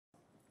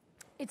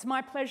It's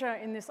my pleasure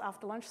in this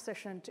after-lunch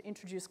session to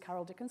introduce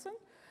Carol Dickenson,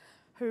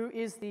 who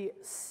is the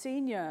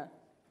Senior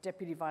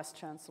Deputy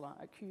Vice-Chancellor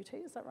at QUT,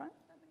 is that right?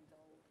 That means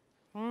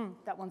old.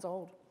 That one's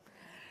old.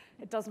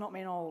 It does not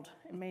mean old.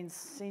 It means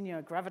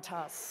senior,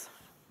 gravitas,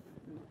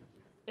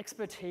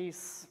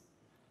 expertise,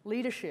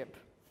 leadership.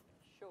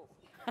 Sure.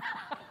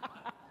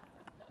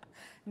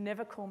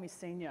 Never call me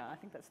senior, I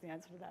think that's the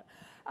answer to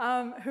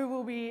that. Who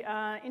will be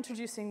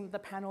introducing the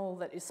panel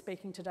that is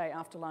speaking today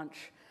after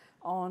lunch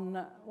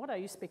on, what are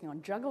you speaking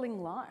on?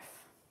 Juggling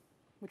life,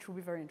 which will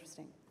be very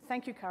interesting.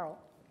 Thank you, Carol.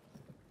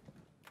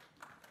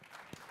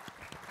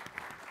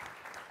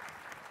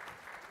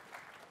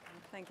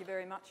 Thank you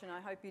very much, and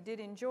I hope you did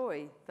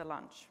enjoy the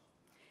lunch.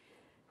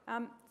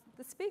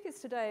 The speakers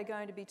today are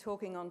going to be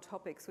talking on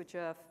topics which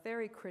are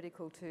very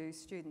critical to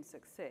student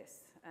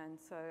success, and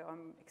so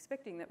I'm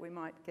expecting that we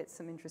might get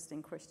some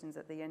interesting questions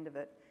at the end of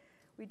it.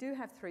 We do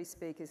have 3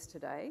 speakers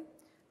today.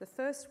 The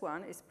first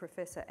one is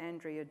Professor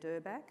Andrea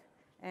Durbach.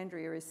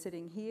 Andrea is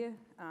sitting here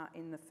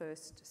in the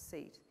first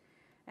seat.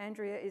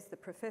 Andrea is the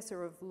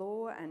Professor of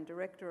Law and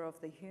Director of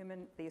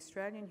the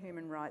Australian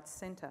Human Rights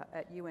Centre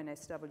at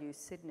UNSW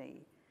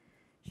Sydney.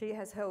 She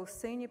has held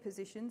senior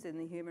positions in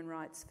the human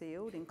rights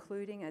field,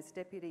 including as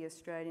Deputy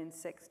Australian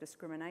Sex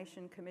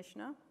Discrimination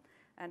Commissioner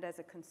and as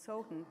a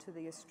consultant to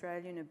the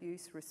Australian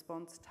Abuse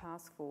Response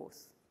Task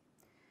Force.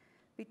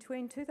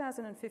 Between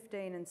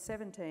 2015 and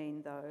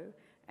 17, though,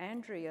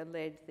 Andrea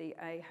led the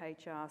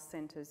AHR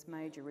Centre's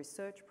major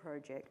research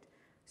project,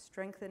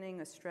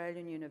 Strengthening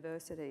Australian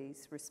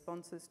Universities'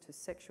 Responses to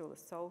Sexual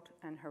Assault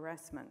and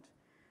Harassment,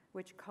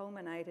 which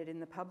culminated in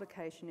the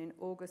publication in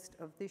August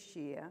of this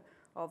year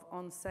of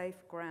On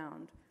Safe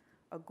Ground,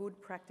 a good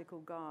practical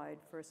guide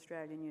for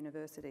Australian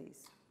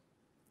universities.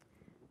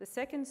 The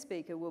second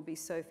speaker will be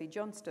Sophie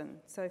Johnston.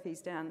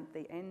 Sophie's down at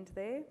the end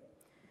there.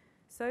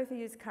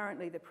 Sophie is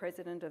currently the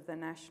President of the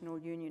National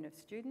Union of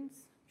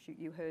Students.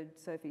 You heard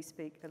Sophie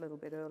speak a little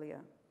bit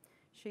earlier.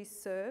 She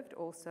served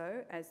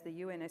also as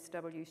the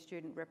UNSW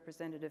Student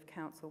Representative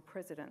Council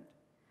President.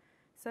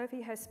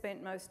 Sophie has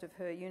spent most of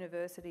her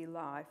university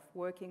life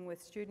working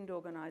with student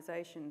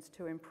organisations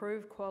to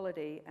improve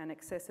quality and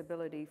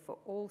accessibility for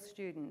all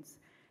students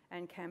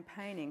and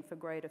campaigning for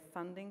greater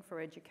funding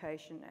for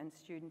education and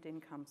student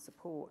income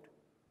support.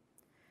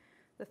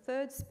 The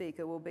third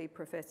speaker will be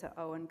Professor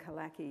Eoin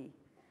Killackey.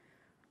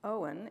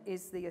 Eoin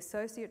is the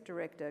Associate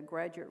Director,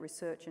 Graduate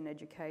Research and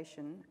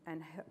Education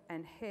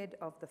and Head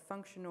of the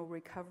Functional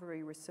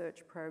Recovery Research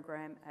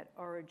Program at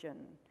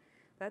Orygen.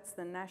 That's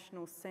the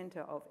National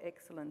Centre of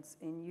Excellence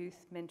in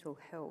Youth Mental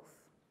Health.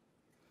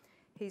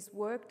 He's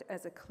worked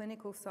as a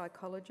clinical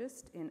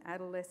psychologist in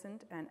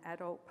adolescent and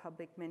adult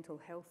public mental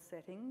health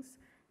settings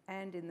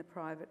and in the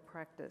private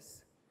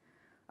practice.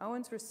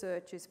 Eoin's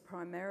research is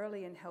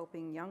primarily in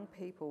helping young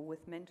people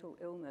with mental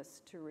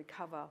illness to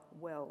recover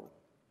well.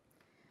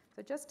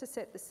 So just to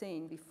set the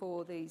scene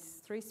before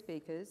these 3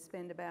 speakers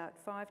spend about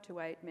 5 to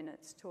 8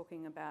 minutes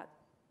talking about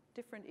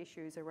different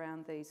issues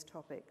around these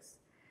topics.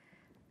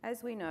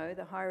 As we know,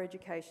 the Higher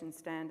Education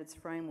Standards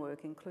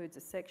Framework includes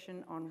a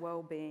section on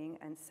wellbeing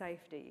and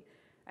safety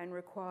and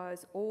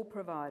requires all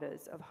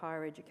providers of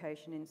higher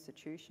education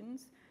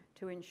institutions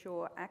to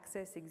ensure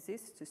access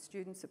exists to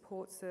student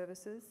support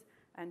services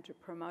and to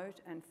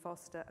promote and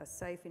foster a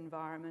safe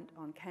environment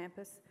on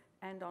campus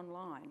and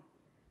online,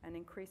 an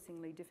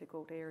increasingly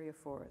difficult area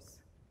for us.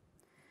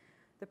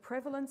 The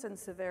prevalence and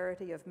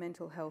severity of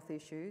mental health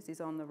issues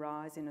is on the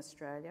rise in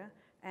Australia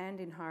and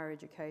in higher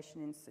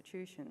education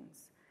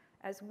institutions,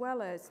 as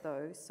well as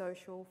those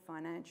social,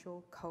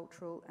 financial,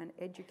 cultural and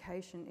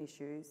education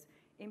issues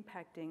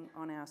impacting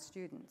on our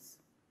students.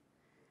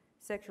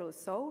 Sexual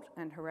assault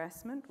and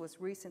harassment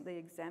was recently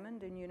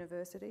examined in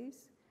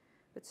universities,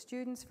 but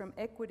students from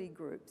equity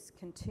groups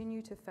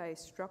continue to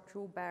face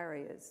structural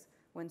barriers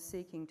when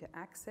seeking to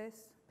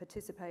access,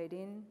 participate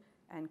in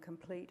and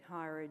complete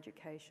higher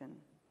education.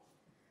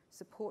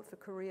 Support for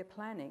career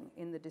planning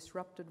in the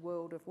disrupted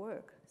world of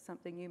work,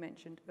 something you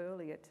mentioned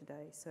earlier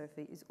today,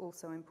 Sophie, is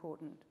also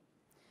important.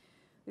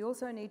 We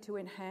also need to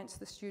enhance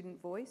the student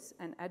voice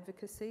and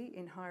advocacy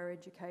in higher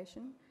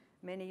education.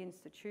 Many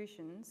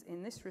institutions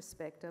in this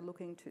respect are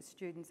looking to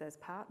students as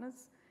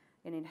partners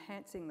in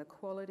enhancing the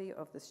quality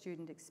of the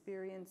student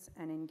experience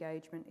and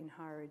engagement in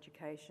higher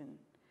education.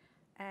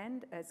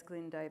 And as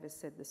Glyn Davis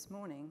said this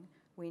morning,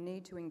 we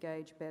need to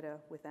engage better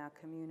with our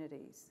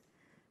communities.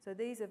 So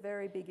these are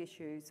very big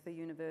issues for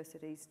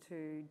universities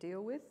to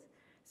deal with.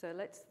 So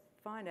let's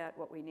find out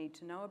what we need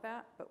to know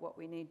about, but what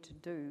we need to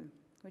do.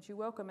 Would you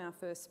welcome our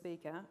first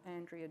speaker,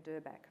 Andrea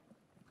Durbach.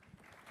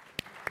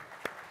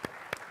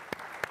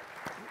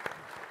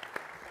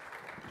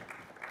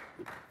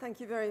 Thank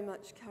you very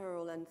much,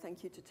 Carol, and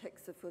thank you to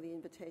TEXA for the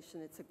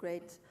invitation. It's a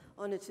great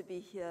honour to be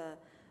here,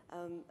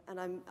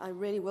 and I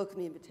really welcome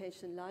the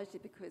invitation largely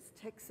because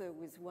TEXA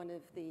was one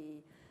of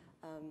the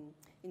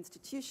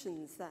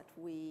institutions that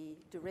we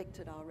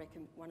directed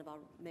one of our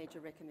major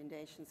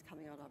recommendations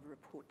coming out of a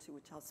report to,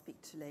 which I'll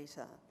speak to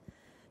later.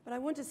 But I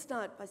want to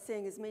start by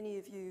saying, as many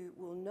of you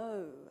will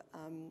know,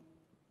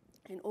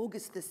 in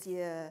August this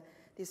year,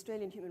 the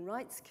Australian Human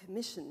Rights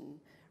Commission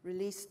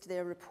released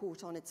their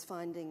report on its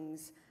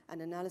findings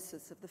and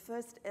analysis of the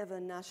first ever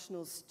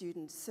national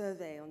student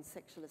survey on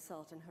sexual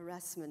assault and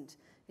harassment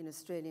in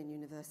Australian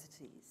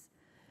universities.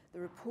 The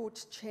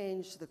report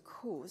changed the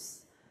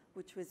course,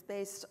 which was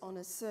based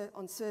on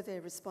survey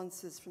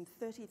responses from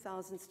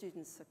 30,000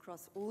 students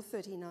across all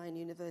 39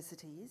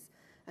 universities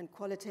and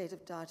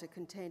qualitative data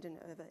contained in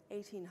over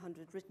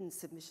 1,800 written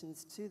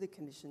submissions to the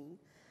Commission,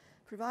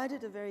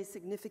 provided a very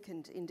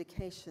significant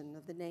indication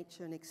of the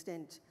nature and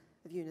extent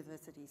of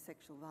university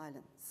sexual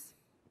violence.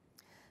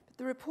 But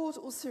the report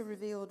also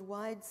revealed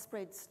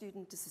widespread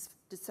student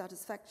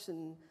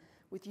dissatisfaction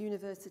with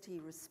university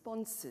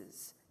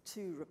responses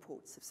to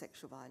reports of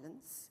sexual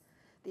violence,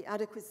 the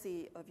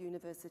adequacy of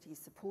university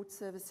support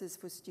services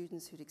for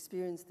students who'd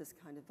experienced this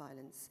kind of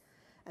violence,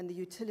 and the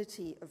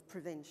utility of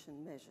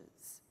prevention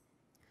measures.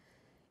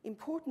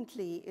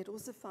 Importantly, it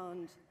also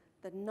found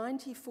that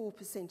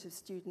 94% of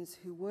students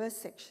who were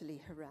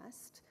sexually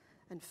harassed,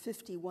 and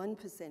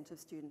 51% of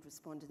student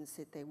respondents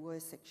said they were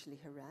sexually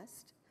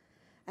harassed,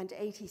 and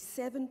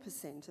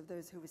 87% of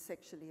those who were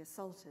sexually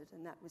assaulted,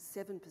 and that was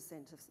 7%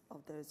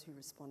 of those who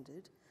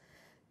responded,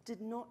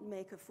 did not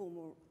make a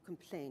formal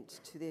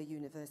complaint to their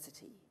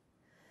university.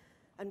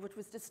 And what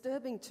was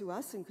disturbing to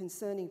us and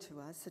concerning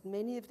to us, that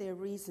many of their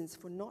reasons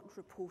for not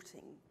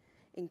reporting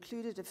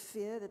included a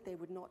fear that they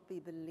would not be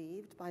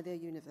believed by their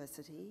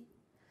university,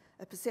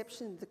 a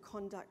perception that the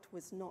conduct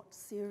was not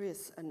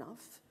serious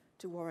enough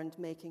to warrant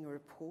making a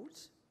report,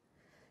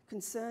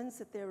 concerns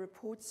that their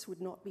reports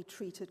would not be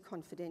treated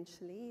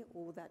confidentially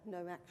or that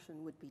no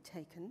action would be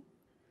taken.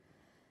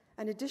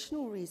 And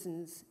additional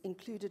reasons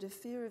included a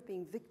fear of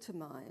being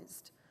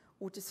victimized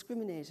or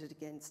discriminated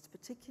against,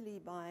 particularly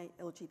by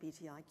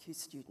LGBTIQ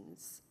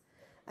students,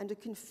 and a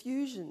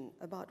confusion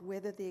about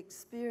whether the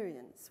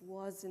experience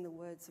was, in the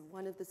words of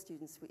one of the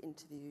students we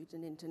interviewed,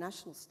 an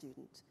international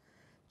student,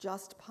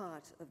 just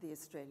part of the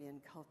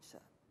Australian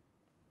culture.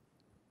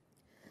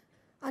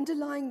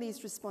 Underlying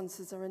these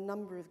responses are a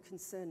number of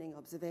concerning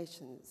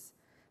observations,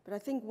 but I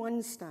think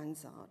one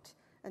stands out,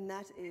 and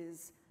that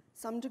is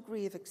some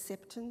degree of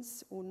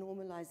acceptance or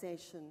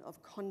normalization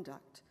of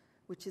conduct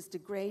which is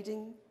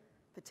degrading,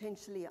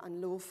 potentially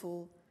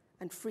unlawful,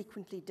 and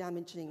frequently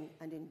damaging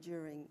and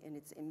enduring in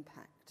its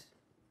impact.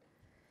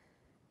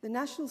 The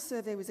National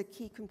Survey was a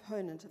key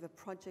component of a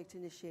project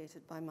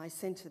initiated by my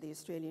centre, the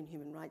Australian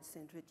Human Rights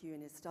Centre at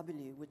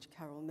UNSW, which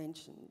Carol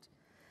mentioned,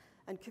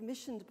 and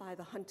commissioned by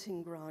the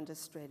Hunting Ground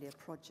Australia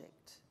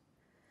project.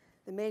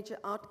 The major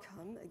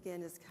outcome,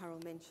 again as Carol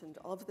mentioned,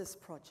 of this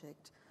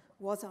project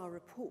was our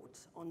report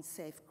on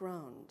Safe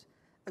Ground,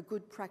 a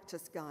good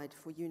practice guide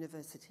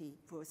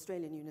for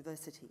Australian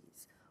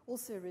universities,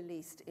 also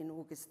released in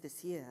August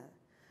this year,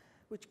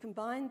 which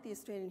combined the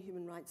Australian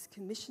Human Rights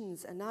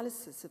Commission's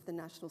analysis of the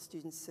National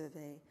Student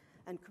Survey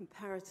and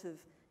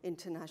comparative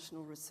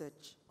international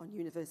research on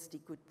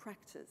university good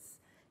practice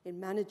in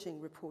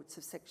managing reports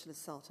of sexual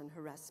assault and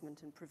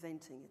harassment and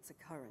preventing its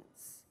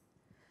occurrence.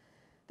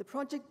 The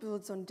project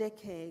builds on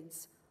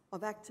decades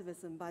of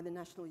activism by the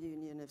National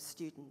Union of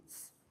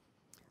Students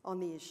on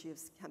the issue of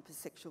campus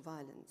sexual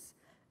violence,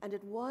 and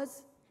it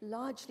was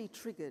largely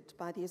triggered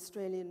by the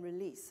Australian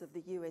release of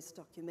the US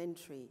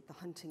documentary, The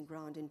Hunting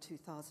Ground, in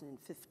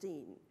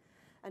 2015,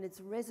 and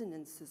its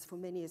resonances for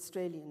many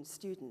Australian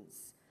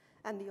students,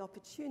 and the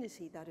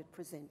opportunity that it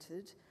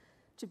presented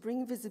to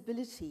bring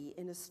visibility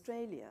in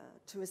Australia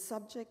to a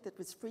subject that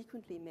was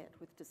frequently met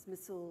with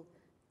dismissal,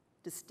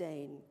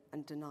 disdain,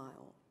 and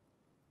denial.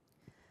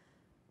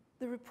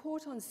 The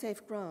report on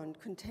Safe Ground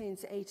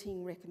contains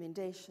 18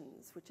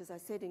 recommendations, which, as I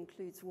said,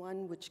 includes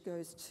one which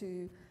goes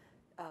to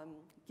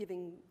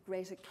giving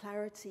greater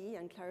clarity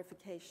and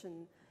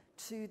clarification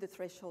to the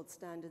threshold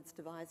standards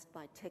devised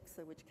by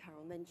TEXA, which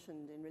Carol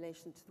mentioned in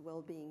relation to the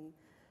well-being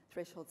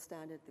threshold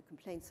standard, the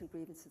complaints and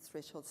grievances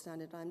threshold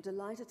standard. I'm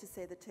delighted to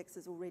say that TEXA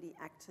has already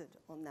acted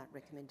on that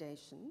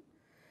recommendation.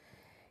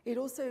 It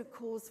also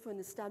calls for an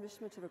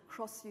establishment of a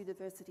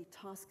cross-university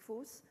task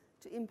force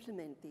to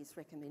implement these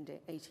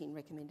 18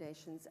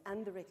 recommendations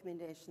and the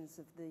recommendations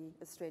of the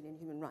Australian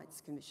Human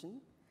Rights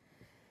Commission.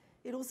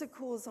 It also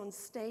calls on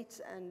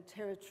state and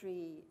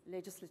territory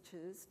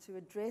legislatures to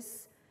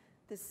address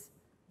this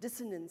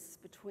dissonance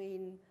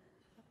between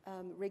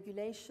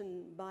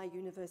regulation by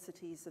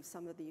universities of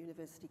some of the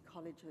university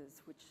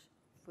colleges, which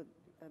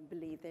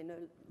believe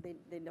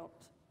they're not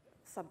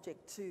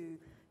subject to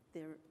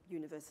their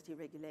university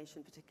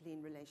regulation, particularly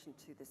in relation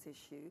to this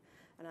issue.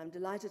 And I'm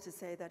delighted to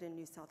say that in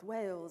New South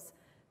Wales,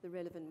 the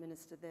relevant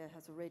minister there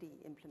has already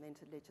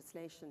implemented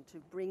legislation to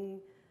bring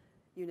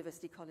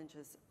university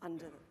colleges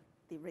under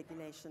the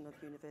regulation of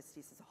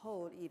universities as a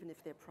whole, even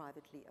if they're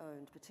privately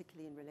owned,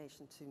 particularly in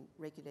relation to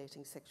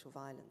regulating sexual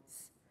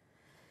violence.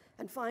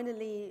 And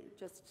finally,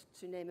 just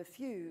to name a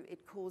few,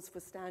 it calls for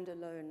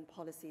standalone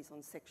policies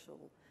on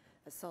sexual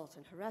assault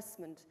and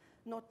harassment,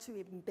 not to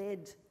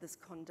embed this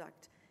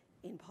conduct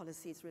in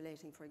policies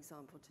relating, for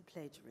example, to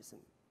plagiarism.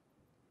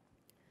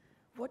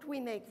 What we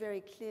make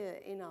very clear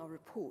in our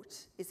report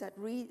is that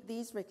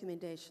these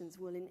recommendations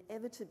will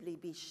inevitably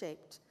be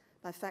shaped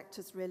by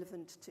factors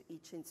relevant to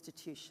each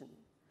institution,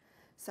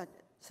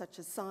 such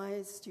as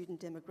size, student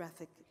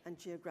demographic, and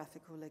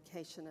geographical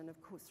location, and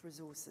of course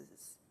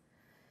resources.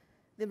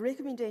 The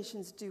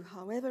recommendations do,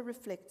 however,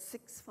 reflect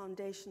 6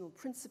 foundational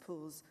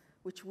principles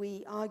which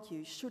we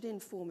argue should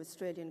inform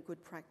Australian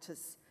good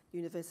practice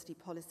university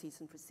policies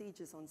and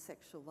procedures on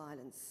sexual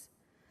violence.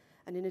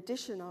 And in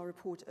addition, our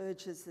report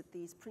urges that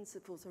these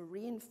principles are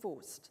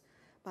reinforced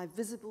by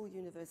visible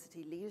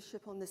university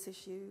leadership on this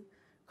issue,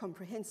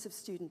 comprehensive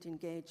student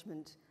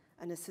engagement,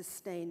 and a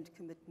sustained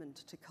commitment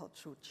to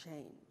cultural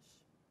change.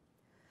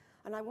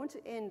 And I want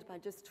to end by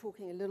just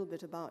talking a little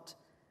bit about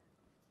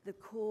the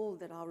call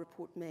that our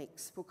report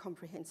makes for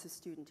comprehensive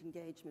student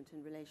engagement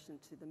in relation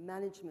to the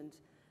management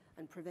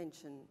and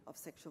prevention of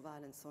sexual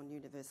violence on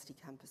university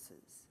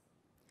campuses.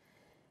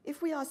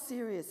 If we are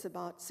serious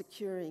about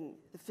securing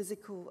the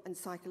physical and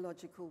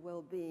psychological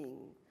well-being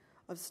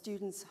of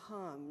students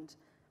harmed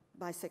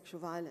by sexual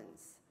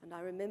violence, and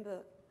I remember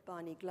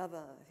Barney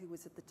Glover, who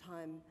was at the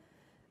time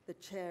the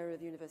chair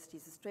of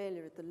Universities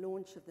Australia at the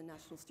launch of the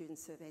National Student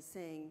Survey,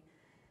 saying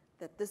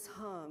that this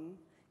harm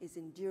is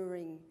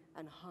enduring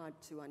and hard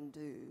to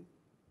undo.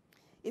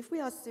 If we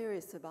are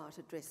serious about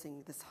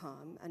addressing this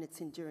harm and its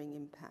enduring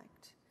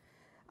impact,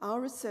 our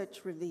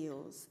research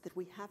reveals that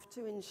we have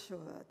to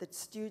ensure that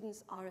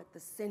students are at the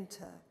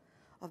centre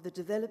of the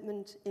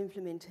development,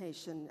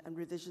 implementation, and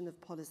revision of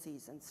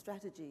policies and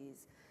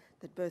strategies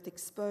that both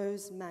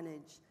expose,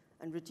 manage,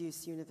 and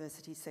reduce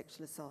university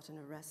sexual assault and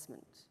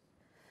harassment.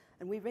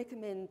 And we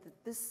recommend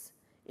that this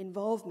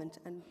involvement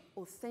and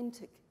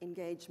authentic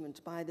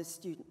engagement by the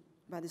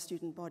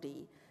student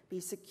body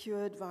be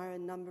secured via a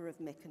number of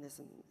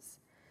mechanisms.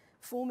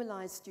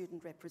 Formalised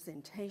student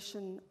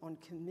representation on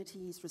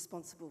committees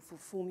responsible for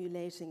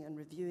formulating and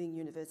reviewing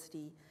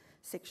university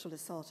sexual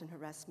assault and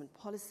harassment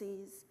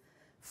policies,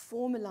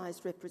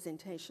 formalised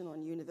representation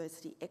on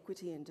university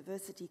equity and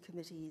diversity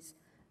committees,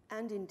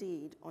 and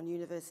indeed on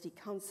university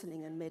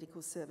counselling and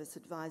medical service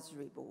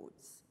advisory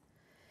boards.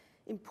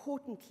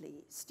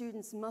 Importantly,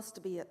 students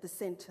must be at the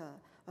centre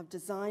of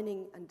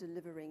designing and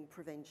delivering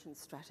prevention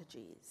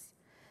strategies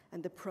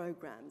and the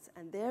programs,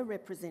 and their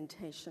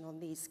representation on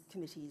these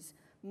committees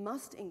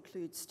must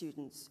include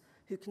students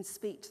who can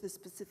speak to the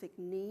specific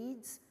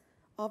needs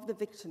of the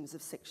victims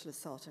of sexual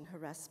assault and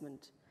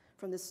harassment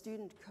from the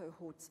student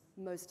cohorts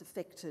most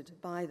affected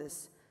by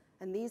this.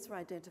 And these were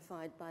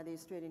identified by the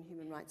Australian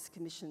Human Rights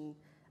Commission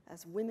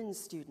as women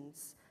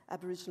students,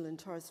 Aboriginal and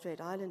Torres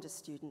Strait Islander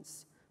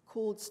students,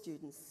 CALD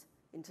students,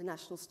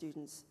 international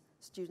students,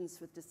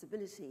 students with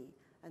disability,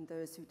 and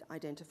those who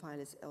identify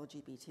as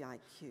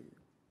LGBTIQ.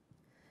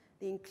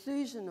 The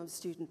inclusion of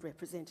student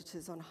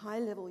representatives on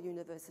high-level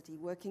university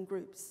working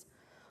groups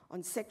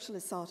on sexual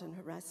assault and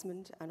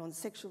harassment and on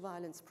sexual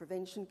violence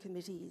prevention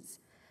committees,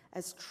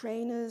 as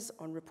trainers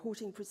on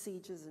reporting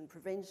procedures and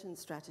prevention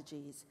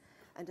strategies,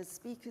 and as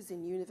speakers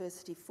in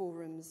university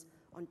forums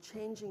on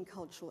changing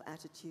cultural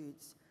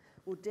attitudes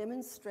will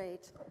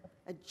demonstrate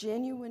a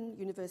genuine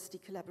university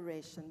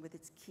collaboration with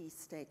its key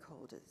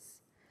stakeholders.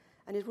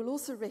 And it will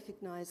also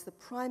recognise the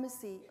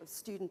primacy of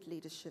student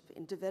leadership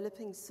in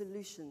developing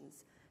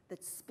solutions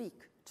that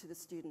speak to the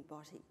student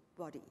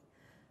body.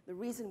 The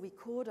reason we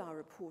called our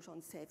report On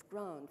Safe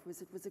Ground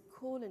was it was a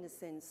call, in a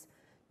sense,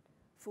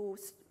 for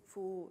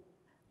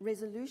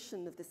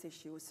resolution of this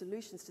issue, or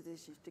solutions to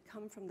this issue, to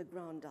come from the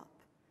ground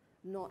up,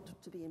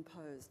 not to be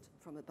imposed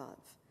from above.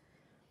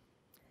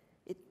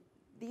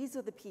 These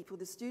are the people,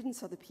 the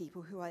students are the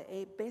people who are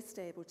best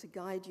able to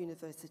guide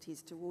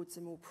universities towards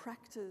a more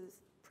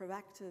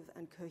proactive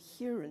and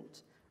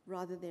coherent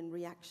rather than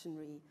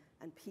reactionary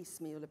and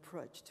piecemeal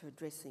approach to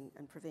addressing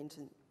and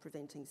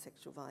preventing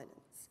sexual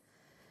violence.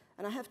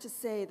 And I have to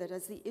say that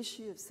as the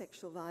issue of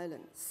sexual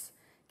violence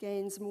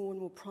gains more and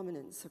more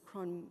prominence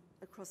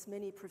across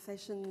many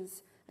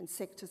professions and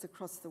sectors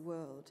across the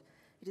world,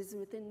 it is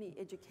within the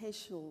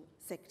educational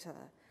sector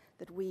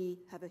that we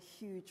have a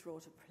huge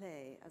role to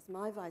play. As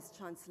my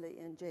Vice-Chancellor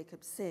Ian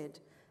Jacobs said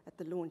at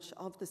the launch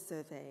of the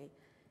survey,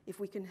 if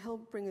we can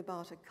help bring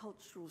about a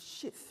cultural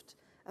shift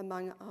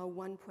among our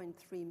 1.3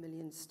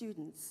 million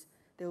students,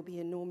 there will be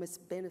enormous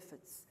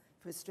benefits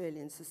for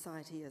Australian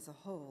society as a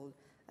whole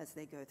as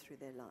they go through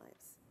their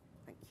lives.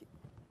 Thank you.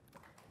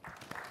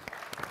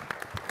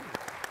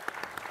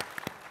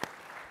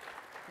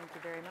 Thank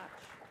you very much.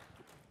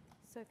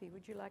 Sophie,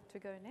 would you like to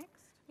go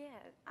next?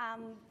 Yeah,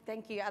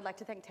 thank you. I'd like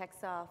to thank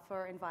TEXA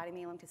for inviting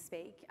me along to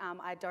speak.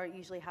 I don't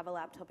usually have a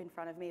laptop in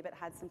front of me, but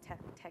had some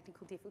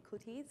technical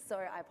difficulties, so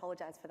I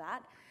apologise for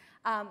that.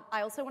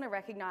 I also want to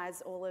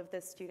recognise all of the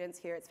students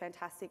here. It's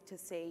fantastic to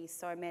see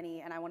so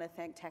many, and I want to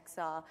thank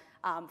TEXA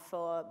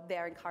for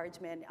their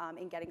encouragement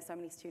in getting so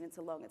many students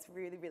along. It's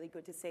really, really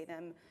good to see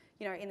them,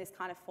 you know, in this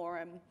kind of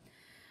forum.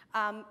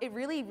 It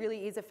really,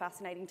 really is a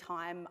fascinating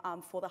time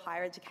for the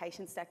higher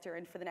education sector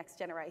and for the next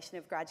generation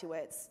of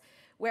graduates.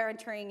 We're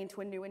entering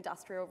into a new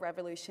industrial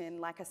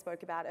revolution, like I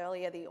spoke about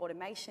earlier, the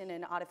automation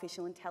and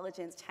artificial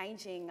intelligence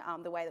changing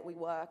the way that we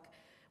work.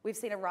 We've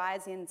seen a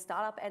rise in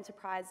startup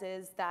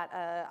enterprises that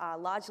are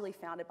largely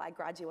founded by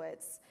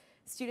graduates.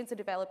 Students are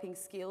developing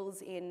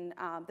skills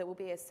that will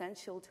be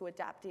essential to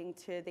adapting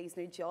to these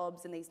new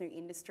jobs and these new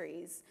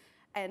industries.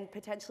 And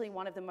potentially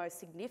one of the most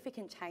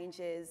significant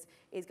changes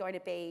is going to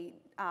be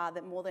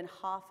that more than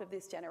half of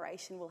this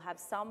generation will have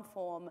some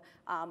form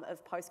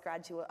of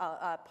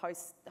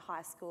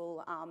post-high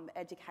school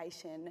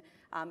education,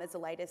 as the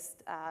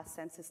latest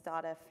census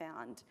data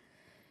found.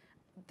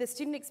 The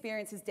student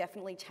experience is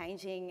definitely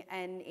changing,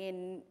 and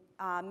in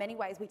many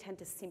ways we tend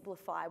to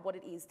simplify what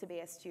it is to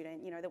be a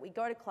student. You know, that we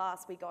go to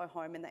class, we go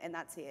home, and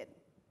that's it.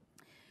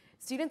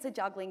 Students are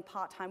juggling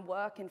part-time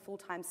work and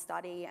full-time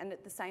study, and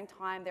at the same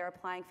time they're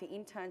applying for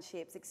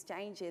internships,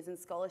 exchanges and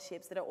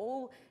scholarships that are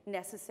all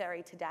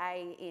necessary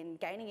today in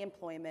gaining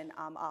employment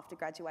after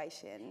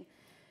graduation.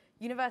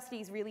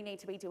 Universities really need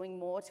to be doing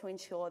more to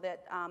ensure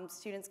that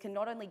students can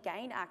not only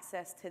gain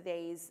access to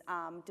these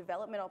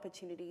development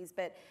opportunities,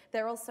 but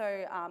they're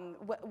also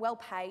well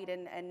paid,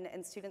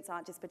 and students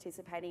aren't just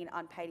participating in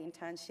unpaid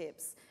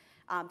internships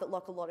that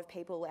lock a lot of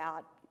people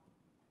out.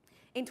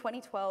 In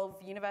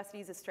 2012,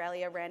 Universities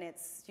Australia ran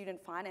its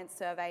student finance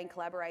survey in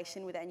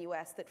collaboration with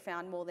NUS that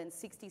found more than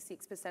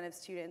 66% of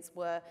students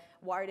were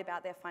worried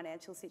about their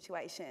financial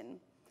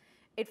situation.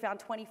 It found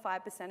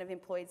 25% of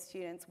employed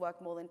students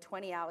work more than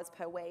 20 hours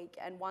per week,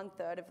 and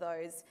 1/3 of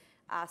those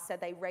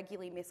said they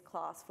regularly miss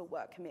class for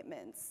work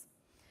commitments.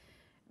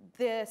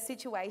 The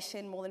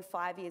situation more than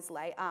 5 years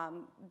late,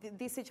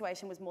 this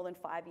situation was more than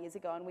 5 years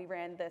ago, and we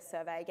ran the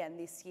survey again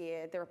this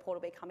year. The report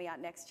will be coming out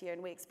next year,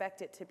 and we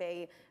expect it to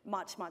be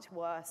much, much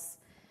worse.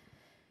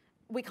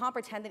 We can't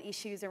pretend that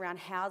issues around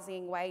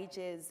housing,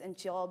 wages, and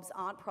jobs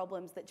aren't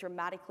problems that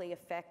dramatically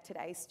affect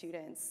today's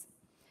students.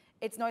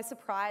 It's no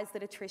surprise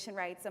that attrition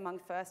rates among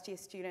first-year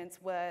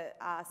students were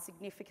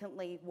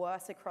significantly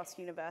worse across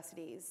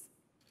universities.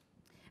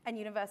 And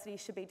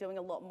universities should be doing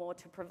a lot more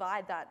to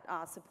provide that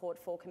support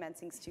for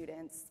commencing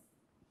students.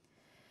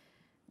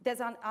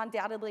 There's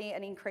undoubtedly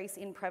an increase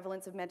in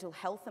prevalence of mental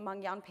health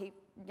among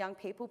young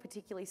people,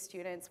 particularly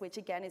students, which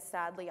again is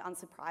sadly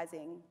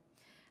unsurprising.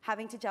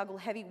 Having to juggle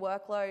heavy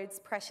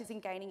workloads, pressures in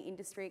gaining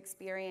industry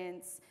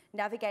experience,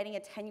 navigating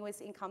a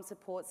tenuous income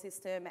support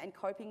system, and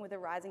coping with a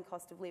rising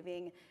cost of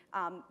living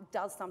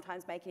does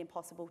sometimes make it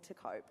impossible to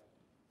cope.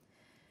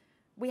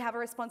 We have a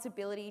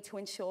responsibility to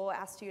ensure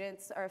our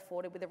students are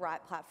afforded with the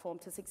right platform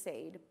to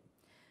succeed.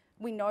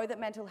 We know that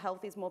mental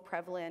health is more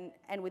prevalent,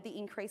 and with the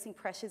increasing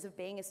pressures of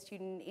being a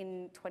student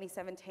in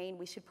 2017,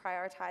 we should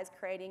prioritise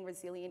creating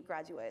resilient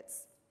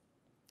graduates.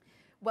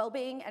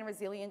 Wellbeing and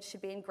resilience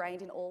should be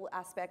ingrained in all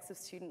aspects of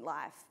student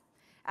life,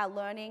 our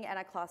learning and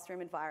our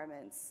classroom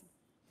environments.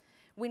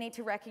 We need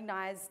to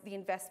recognise the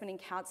investment in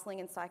counselling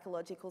and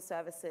psychological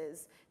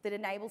services that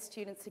enable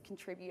students to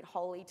contribute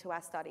wholly to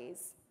our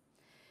studies.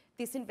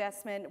 This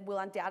investment will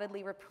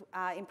undoubtedly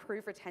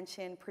improve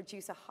retention,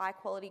 produce a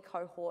high-quality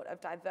cohort of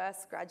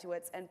diverse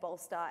graduates, and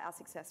bolster our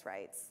success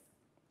rates.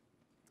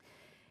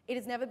 It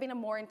has never been a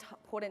more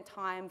important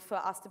time for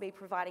us to be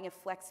providing a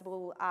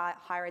flexible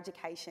higher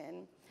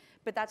education,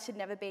 but that should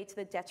never be to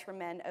the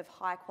detriment of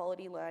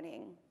high-quality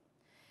learning.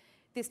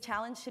 This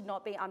challenge should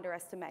not be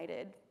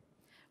underestimated.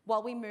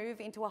 While we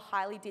move into a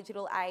highly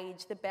digital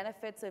age, the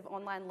benefits of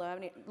online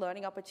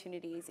learning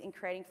opportunities in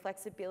creating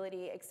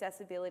flexibility,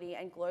 accessibility,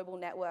 and global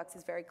networks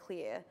is very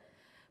clear.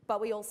 But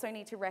we also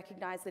need to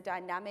recognise the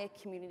dynamic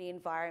community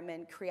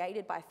environment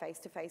created by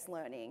face-to-face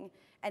learning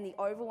and the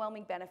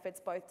overwhelming benefits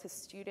both to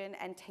student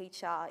and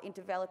teacher in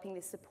developing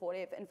this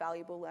supportive and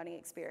valuable learning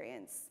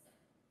experience.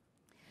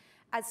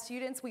 As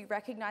students, we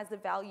recognise the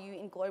value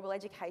in global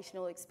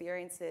educational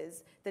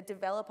experiences that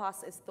develop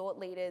us as thought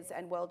leaders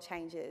and world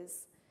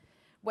changers.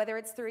 Whether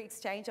it's through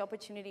exchange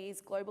opportunities,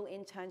 global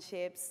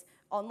internships,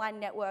 online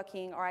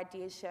networking, or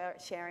ideas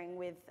sharing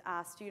with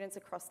students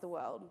across the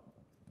world.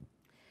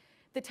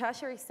 The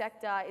tertiary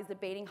sector is the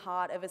beating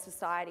heart of a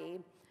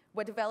society.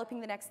 We're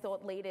developing the next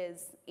thought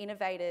leaders,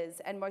 innovators,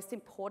 and most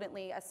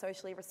importantly, a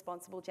socially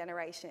responsible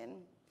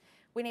generation.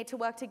 We need to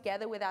work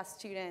together with our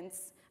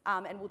students,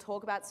 and we'll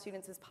talk about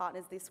students as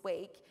partners this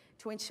week,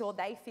 to ensure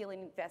they feel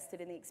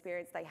invested in the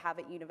experience they have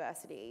at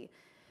university.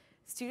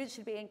 Students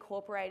should be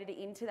incorporated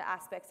into the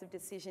aspects of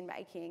decision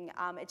making.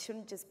 It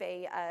shouldn't just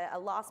be a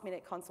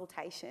last-minute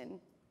consultation.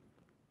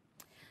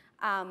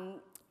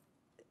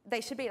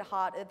 They should be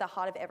at the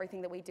heart of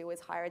everything that we do as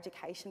higher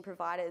education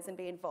providers and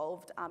be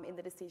involved in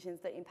the decisions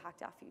that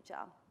impact our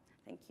future.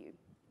 Thank you.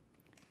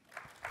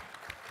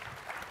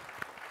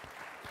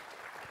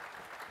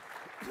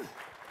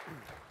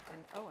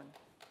 And Eoin.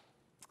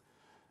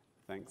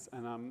 Thanks.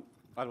 And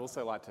I'd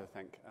also like to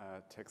thank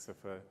Texa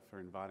for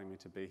inviting me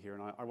to be here.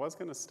 And I was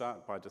going to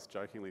start by just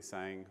jokingly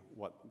saying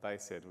what they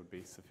said would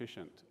be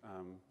sufficient.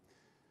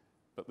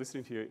 But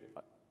listening to you,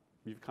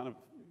 you've kind of,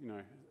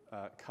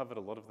 covered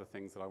a lot of the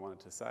things that I wanted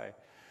to say.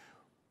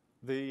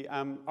 The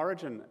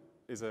Orygen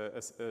is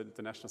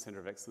the National Centre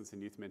of Excellence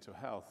in Youth Mental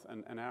Health,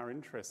 and our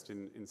interest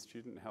in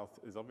student health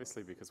is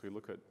obviously because we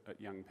look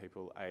at young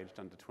people aged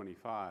under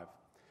 25.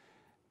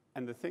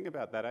 And the thing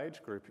about that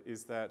age group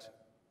is that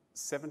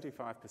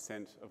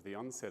 75% of the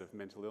onset of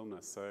mental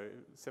illness, so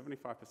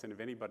 75% of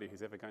anybody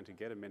who's ever going to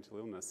get a mental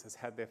illness has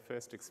had their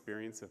first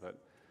experience of it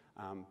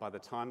by the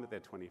time that they're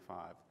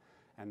 25.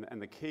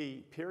 And the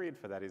key period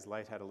for that is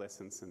late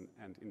adolescence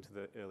and into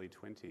the early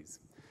 20s.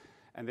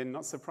 And then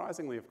not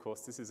surprisingly, of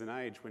course, this is an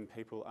age when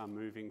people are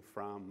moving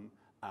from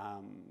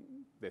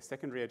their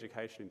secondary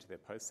education into their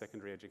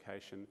post-secondary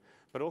education,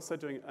 but also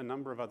doing a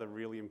number of other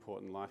really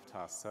important life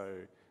tasks. So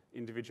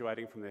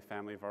individuating from their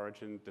family of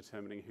origin,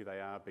 determining who they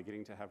are,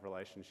 beginning to have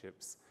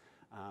relationships.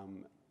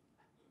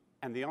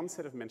 And the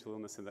onset of mental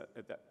illness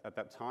at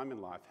that time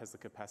in life has the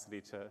capacity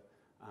to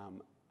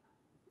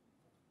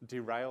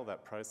derail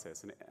that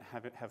process and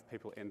have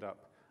people end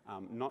up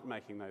not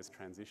making those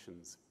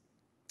transitions.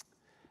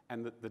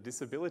 And the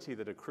disability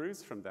that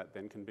accrues from that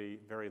then can be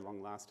very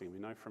long-lasting. We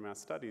know from our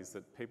studies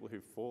that people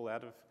who fall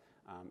out of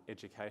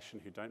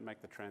education, who don't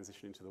make the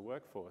transition into the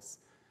workforce,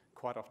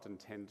 quite often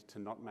tend to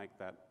not make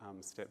that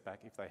step back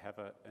if they have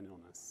an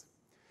illness.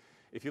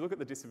 If you look at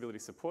the disability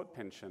support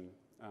pension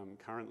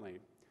currently,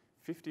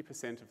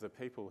 50% of the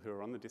people who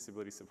are on the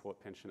disability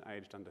support pension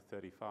aged under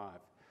 35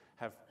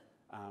 have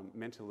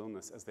mental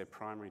illness as their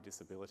primary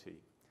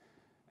disability.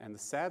 And the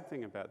sad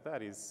thing about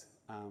that is,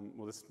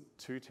 well, there's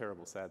two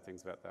terrible sad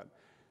things about that.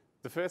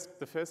 The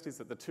first is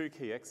that the two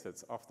key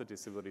exits off the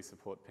disability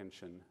support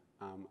pension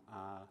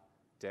are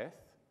death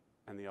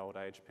and the old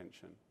age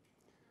pension.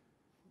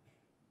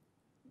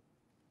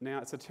 Now,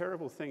 it's a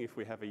terrible thing if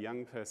we have a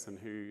young person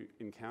who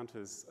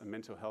encounters a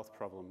mental health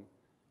problem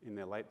in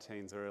their late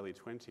teens or early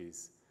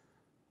 20s,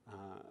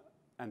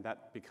 and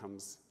that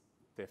becomes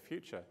their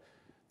future.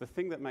 The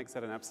thing that makes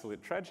that an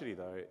absolute tragedy,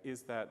 though,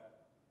 is that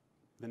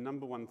the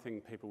number one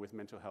thing people with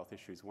mental health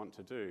issues want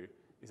to do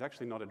is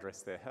actually not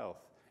address their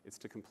health. It's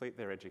to complete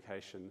their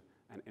education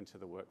and enter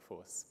the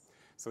workforce.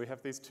 So we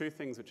have these two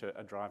things which are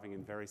driving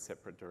in very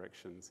separate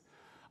directions.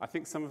 I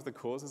think some of the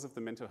causes of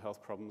the mental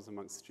health problems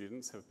amongst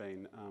students have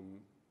been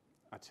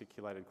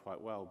articulated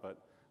quite well, but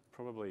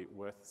probably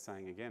worth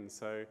saying again.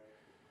 So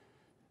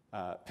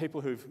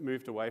people who've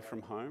moved away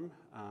from home,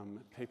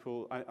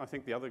 I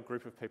think the other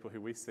group of people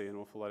who we see an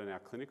awful lot in our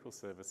clinical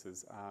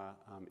services are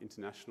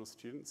international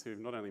students who've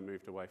not only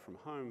moved away from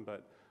home,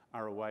 but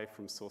are away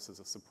from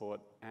sources of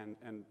support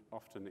and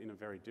often in a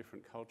very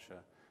different culture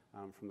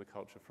from the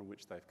culture from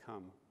which they've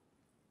come.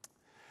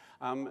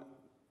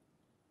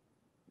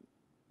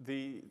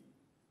 The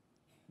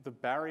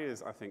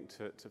barriers, I think,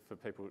 for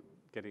people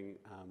getting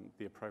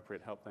the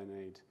appropriate help they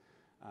need,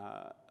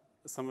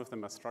 some of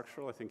them are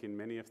structural. I think in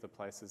many of the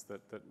places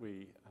that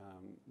we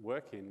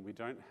work in, we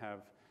don't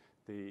have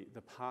the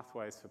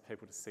pathways for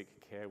people to seek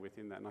care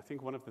within that. And I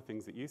think one of the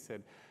things that you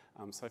said,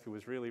 Sophie,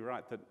 was really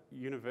right, that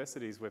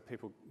universities where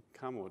people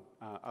come or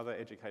other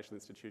educational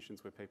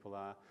institutions where people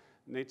are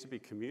need to be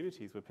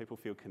communities where people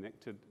feel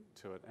connected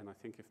to it. And I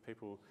think if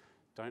people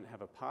don't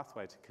have a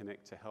pathway to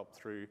connect to help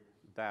through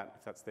that,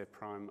 if that's their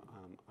prime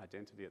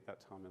identity at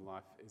that time in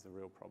life, is a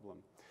real problem.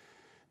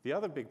 The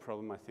other big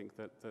problem I think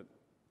that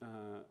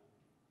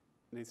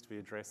needs to be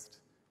addressed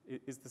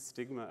is the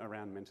stigma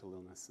around mental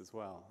illness as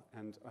well.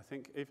 And I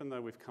think even though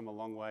we've come a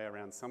long way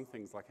around some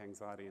things like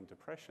anxiety and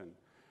depression,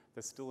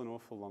 there's still an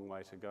awful long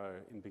way to go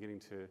in beginning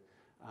to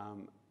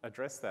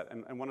address that.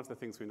 And one of the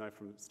things we know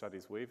from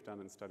studies we've done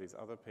and studies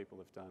other people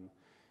have done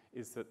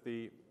is that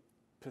the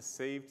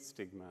perceived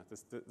stigma,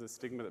 the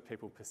stigma that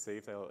people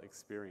perceive they'll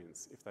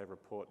experience if they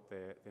report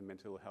their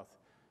mental health,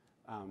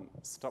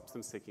 stops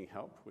them seeking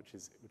help, which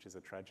is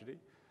a tragedy.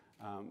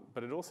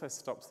 But it also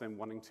stops them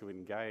wanting to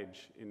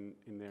engage in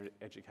their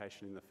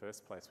education in the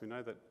first place. We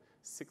know that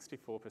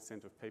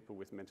 64% of people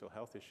with mental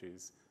health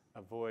issues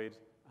avoid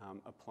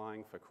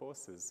applying for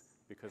courses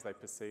because they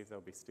perceive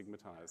they'll be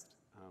stigmatised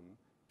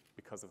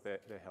because of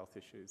their health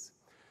issues.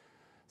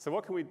 So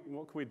what can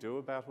we do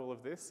about all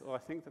of this? Well, I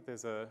think that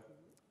there's a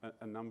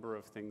number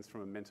of things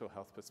from a mental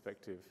health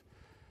perspective.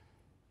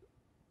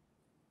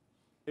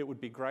 It would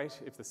be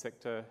great if the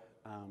sector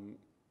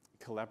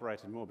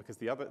collaborated more, because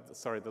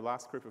the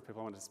last group of people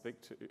I want to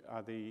speak to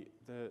are the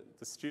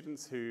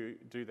students who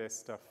do their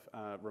stuff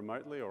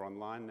remotely or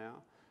online now,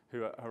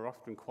 who are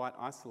often quite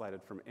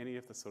isolated from any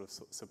of the sort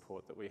of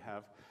support that we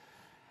have.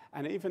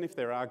 And even if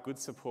there are good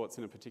supports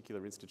in a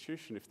particular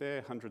institution, if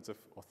they're hundreds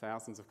or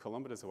thousands of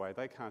kilometres away,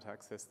 they can't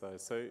access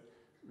those. So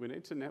we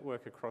need to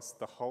network across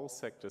the whole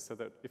sector so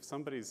that if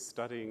somebody's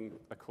studying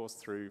a course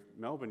through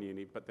Melbourne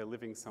Uni but they're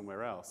living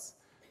somewhere else,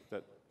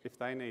 that if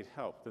they need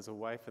help, there's a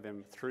way for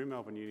them through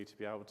Melbourne Uni to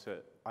be able to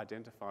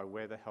identify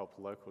where the help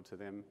local to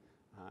them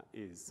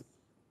is.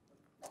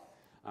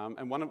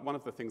 And one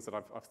of the things that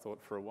I've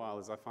thought for a while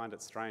is I find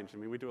it strange. I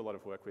mean, we do a lot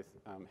of work with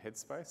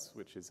Headspace,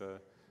 which is a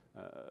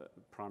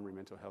primary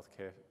mental health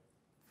care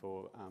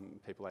for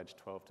people aged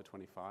 12 to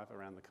 25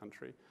 around the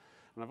country.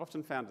 And I've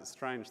often found it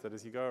strange that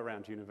as you go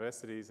around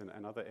universities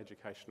and other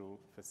educational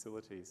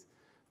facilities,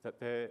 that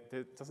there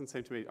doesn't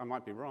seem to be, I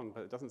might be wrong,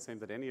 but it doesn't seem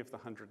that any of the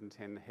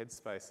 110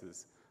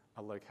 headspaces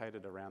are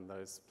located around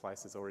those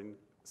places or in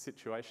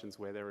situations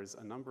where there is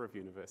a number of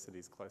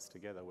universities close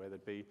together, where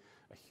there'd be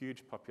a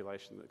huge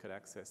population that could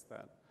access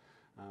that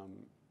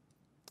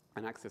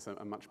and access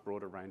a much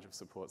broader range of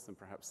supports than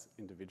perhaps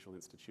individual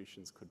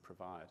institutions could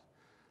provide.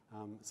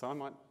 So I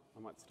might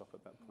stop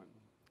at that point.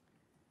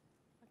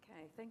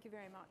 Okay, thank you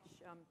very much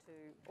to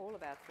all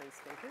of our three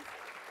speakers.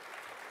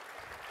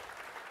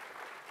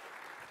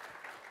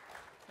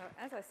 So,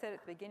 as I said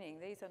at the beginning,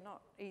 these are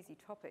not easy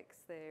topics.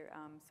 They're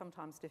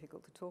sometimes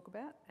difficult to talk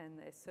about, and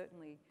they're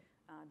certainly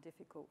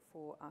difficult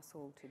for us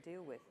all to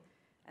deal with.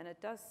 And it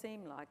does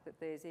seem like that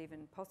there's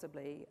even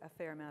possibly a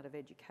fair amount of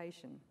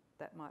education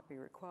that might be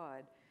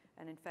required.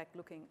 And in fact,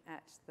 looking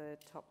at the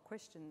top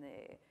question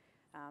there,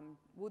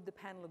 would the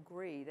panel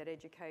agree that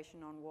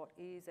education on what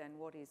is and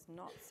what is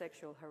not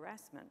sexual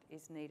harassment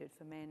is needed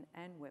for men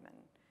and women?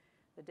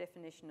 The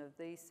definition of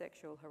these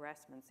sexual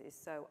harassments is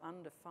so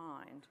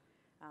undefined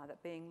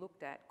that being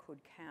looked at could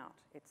count.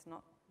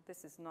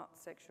 This is not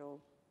sexual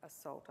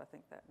assault, I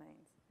think that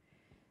means.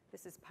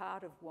 This is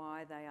part of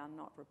why they are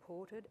not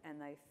reported,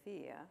 and they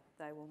fear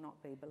they will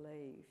not be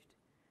believed.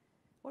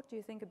 What do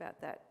you think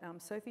about that?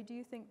 Sophie, do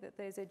you think that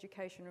there's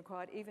education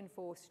required even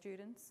for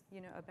students,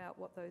 about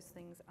what those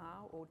things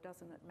are, or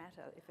doesn't it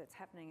matter? If it's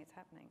happening, it's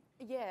happening.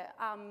 Yeah,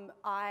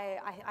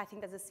 I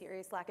think there's a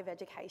serious lack of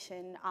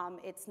education.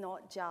 It's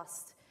not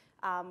just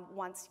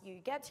once you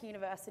get to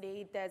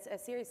university, there's a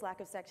serious lack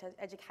of sex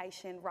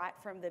education right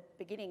from the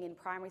beginning in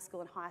primary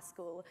school and high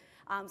school.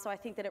 So I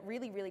think that it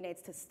really, really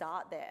needs to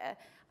start there.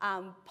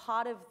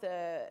 Part of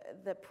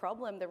the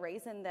problem, the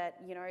reason that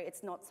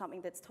it's not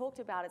something that's talked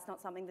about, it's not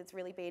something that's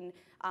really been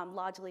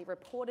largely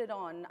reported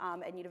on,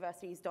 and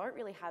universities don't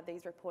really have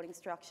these reporting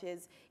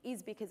structures,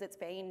 is because it's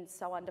been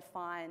so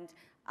undefined,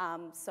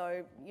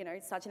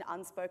 such an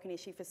unspoken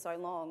issue for so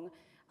long.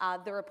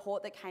 The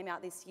report that came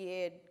out this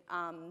year,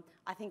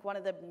 I think one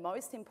of the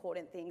most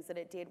important things that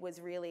it did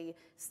was really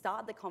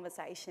start the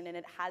conversation, and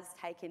it has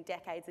taken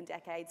decades and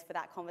decades for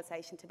that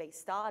conversation to be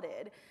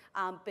started.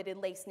 But at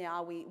least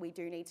now we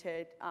do need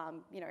to,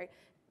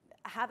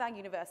 have our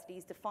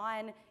universities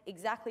define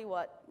exactly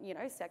what,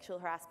 sexual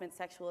harassment,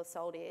 sexual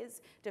assault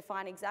is,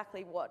 define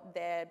exactly what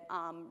their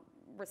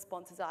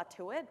responses are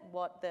to it,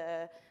 what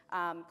the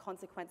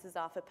consequences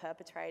are for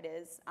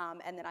perpetrators,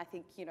 and then I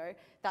think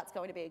that's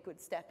going to be a good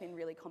step in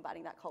really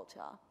combating that culture.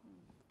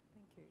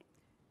 Thank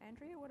you.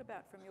 Andrea, what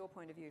about from your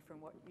point of view,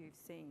 from what you've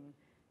seen,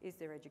 is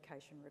there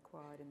education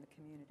required in the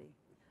community?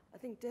 I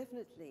think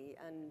definitely,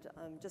 and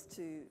just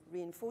to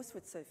reinforce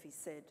what Sophie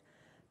said,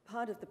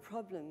 part of the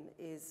problem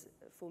is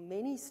for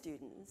many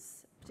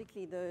students,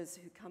 particularly those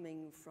who are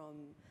coming from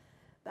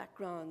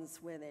backgrounds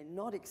where they're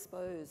not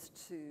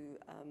exposed to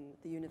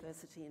the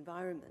university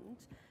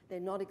environment, they're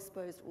not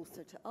exposed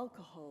also to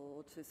alcohol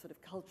or to sort of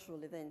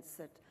cultural events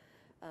that,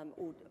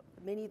 or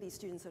many of these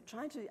students are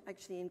trying to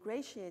actually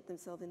ingratiate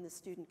themselves in the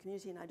student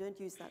community, and I don't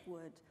use that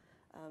word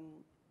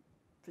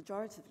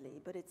pejoratively,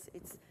 but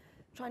it's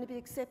trying to be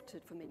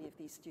accepted for many of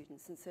these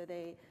students, and so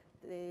they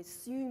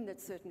assume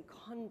that certain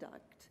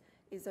conduct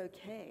is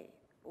okay.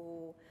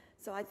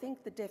 So I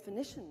think the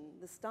definition,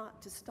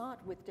 to start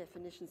with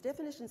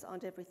definitions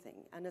aren't everything,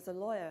 and as a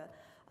lawyer,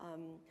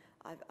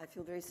 I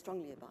feel very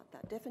strongly about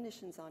that.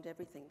 Definitions aren't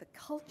everything. The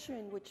culture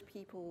in which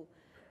people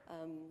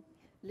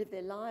live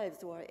their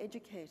lives or are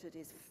educated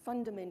is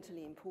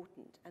fundamentally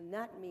important, and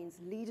that means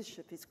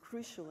leadership is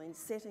crucial in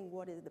setting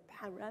what are the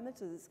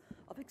parameters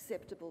of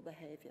acceptable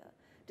behavior.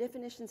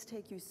 Definitions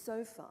take you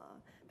so far,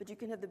 but you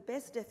can have the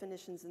best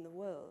definitions in the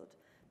world,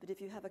 but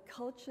if you have a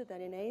culture that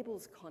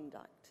enables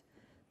conduct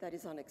that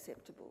is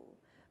unacceptable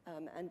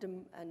and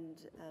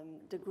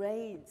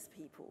degrades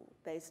people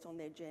based on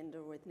their gender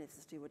or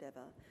ethnicity,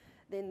 whatever,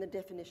 then the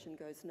definition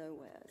goes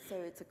nowhere. So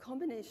it's a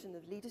combination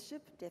of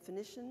leadership,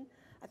 definition.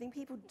 I think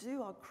people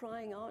are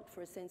crying out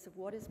for a sense of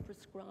what is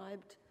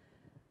prescribed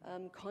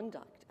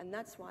conduct, and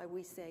that's why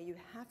we say you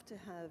have to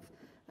have,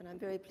 and I'm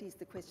very pleased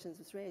the questions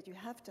was raised, you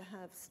have to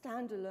have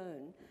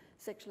standalone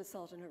sexual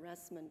assault and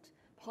harassment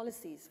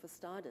policies for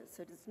starters,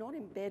 so it's not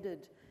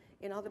embedded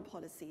in other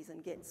policies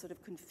and get sort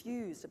of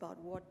confused about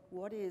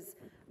what is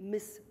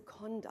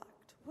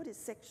misconduct, what is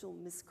sexual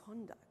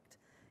misconduct.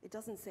 It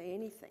doesn't say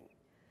anything.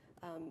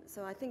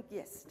 So I think,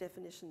 yes,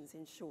 definitions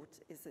in short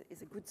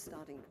is a good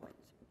starting point.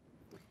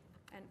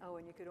 And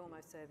Owen, you could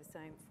almost say the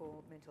same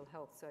for mental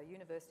health. So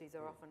universities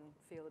are often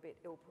feel a bit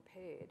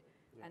ill-prepared,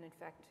 and in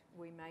fact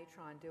we may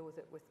try and deal with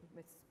it with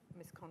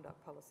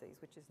misconduct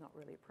policies, which is not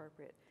really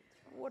appropriate.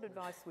 What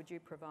advice would you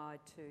provide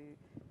to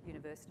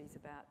universities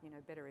about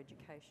better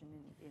education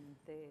in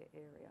their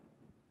area?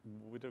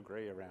 We'd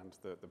agree around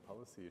the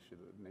policy issue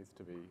that there needs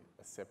to be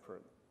a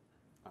separate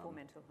for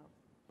mental health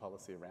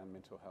policy around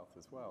mental health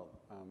as well.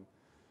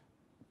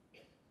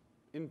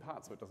 In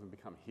part, so it doesn't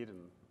become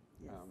hidden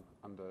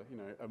under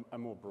a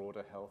more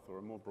broader health or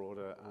a more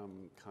broader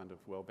kind of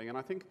well-being. And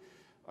I think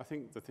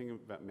the thing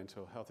about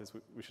mental health is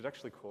we should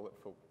actually call it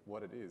for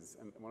what it is.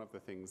 And one of the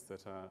things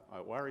that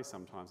I worry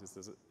sometimes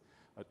is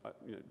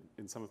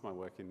in some of my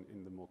work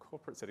in the more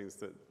corporate settings,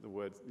 the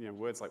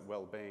words like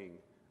well-being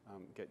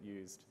get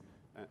used.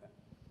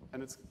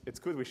 And it's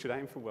good, we should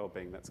aim for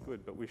well-being, that's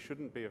good, but we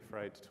shouldn't be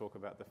afraid to talk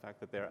about the fact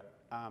that there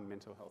are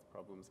mental health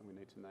problems and we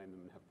need to name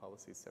them and have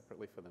policies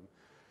separately for them.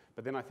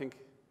 But then I think,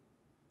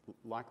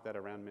 like that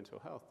around mental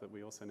health, that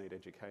we also need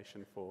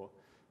education for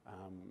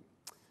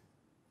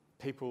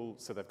people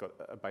so they've got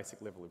a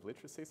basic level of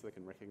literacy so they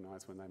can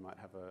recognise when they might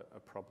have a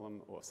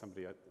problem or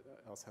somebody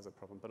else has a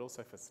problem, but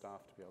also for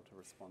staff to be able to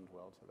respond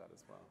well to that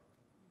as well.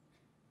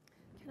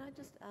 Can I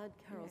just add,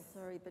 Carol, Yes.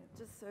 sorry, but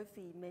just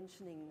Sophie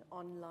mentioning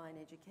online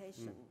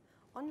education.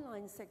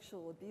 Online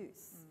sexual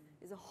abuse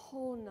is a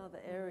whole nother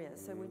area.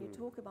 So when you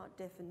talk about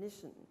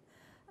definition,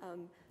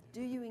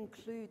 do you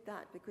include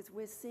that? Because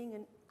we're seeing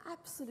an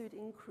absolute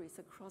increase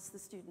across the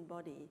student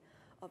body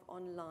of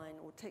online,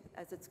 or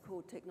as it's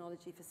called,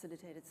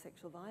 technology-facilitated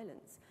sexual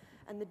violence.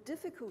 And the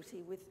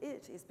difficulty with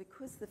it is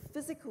because the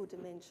physical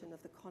dimension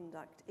of the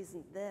conduct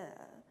isn't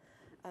there,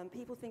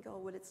 people think, oh,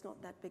 well, it's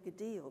not that big a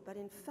deal. But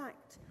in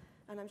fact,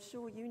 and I'm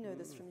sure you know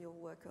this from your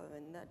work,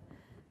 Eoin, that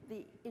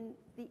the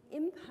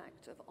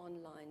impact of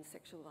online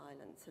sexual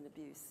violence and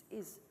abuse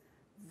is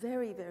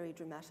very, very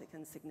dramatic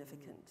and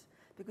significant,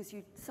 because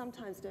you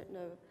sometimes don't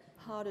know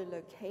how to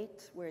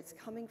locate where it's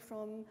coming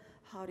from,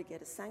 how to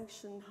get a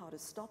sanction, how to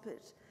stop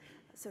it.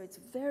 So it's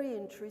very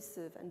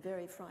intrusive and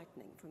very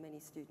frightening for many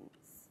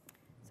students.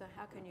 So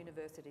how can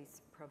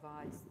universities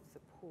provide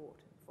support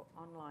for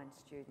online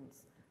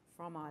students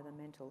from either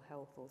mental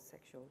health or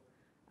sexual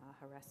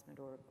harassment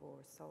or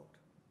assault?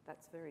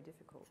 That's very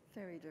difficult.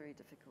 Very, very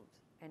difficult.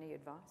 Any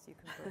advice you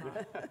can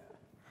provide?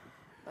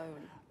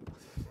 Owen.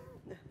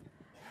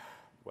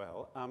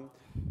 Well,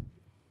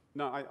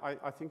 no,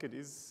 I think it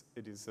is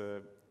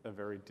a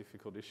very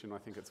difficult issue, and I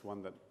think it's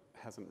one that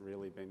hasn't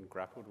really been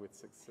grappled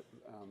with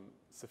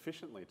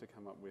sufficiently to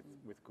come up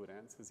with good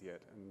answers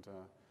yet. And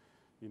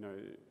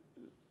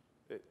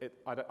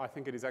I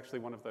think it is actually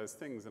one of those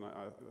things, and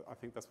I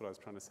think that's what I was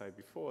trying to say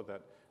before,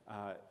 that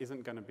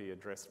isn't going to be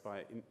addressed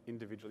by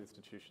individual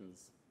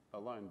institutions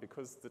alone,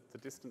 because the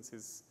distance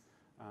is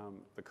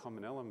the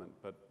common element,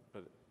 but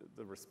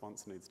the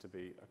response needs to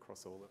be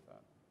across all of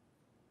that.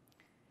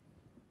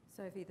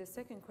 Sophie, the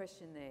second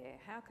question there,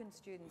 how can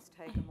students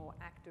take a more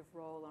active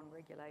role on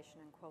regulation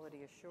and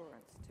quality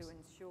assurance to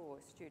ensure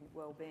student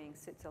wellbeing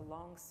sits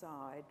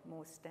alongside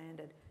more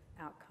standard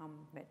outcome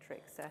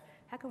metrics? So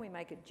how can we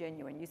make it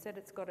genuine? You said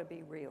it's got to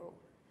be real.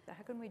 So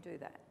how can we do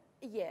that?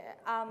 Yeah.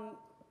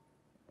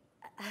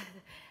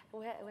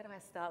 Where do I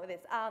start with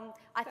this?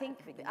 I think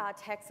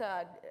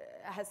TEXA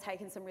has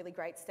taken some really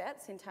great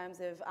steps in terms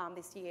of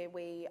this year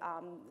we,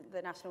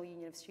 the National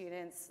Union of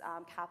Students,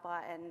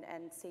 CAPA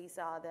and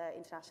CSAR, the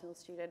international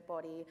student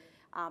body,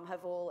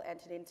 have all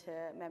entered into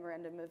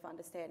memorandum of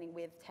understanding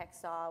with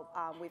TEXA.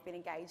 We've been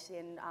engaged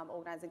in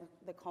organising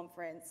the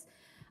conference.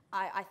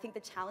 I think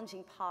the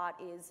challenging part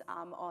is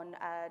on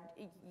a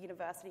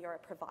university or a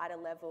provider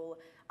level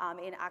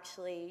in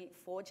actually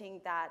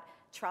forging that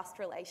trust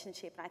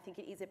relationship, and I think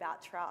it is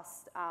about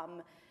trust.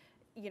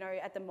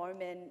 At the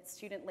moment,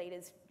 student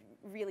leaders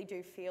really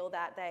do feel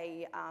that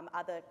they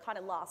are the kind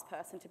of last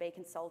person to be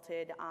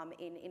consulted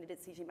in a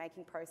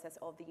decision-making process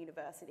of the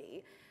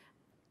university.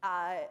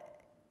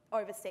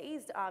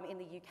 Overseas, in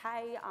the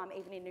UK,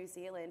 even in New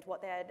Zealand,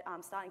 what they're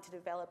starting to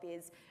develop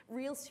is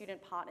real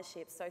student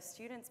partnerships. So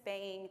students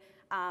being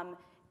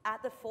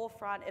at the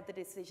forefront of the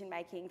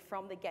decision-making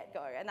from the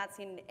get-go, and that's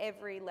in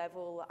every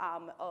level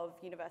of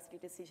university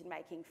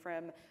decision-making,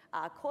 from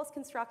course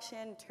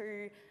construction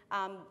to,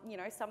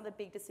 some of the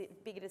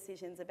bigger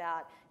decisions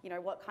about,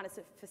 what kind of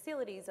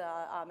facilities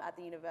are at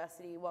the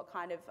university, what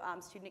kind of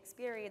student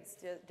experience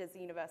does the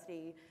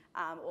university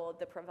or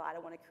the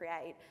provider want to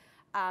create.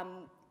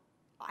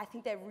 I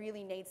think there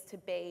really needs to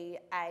be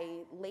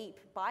a leap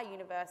by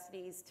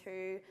universities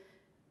to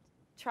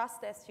trust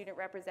their student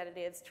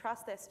representatives,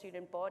 trust their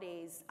student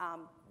bodies,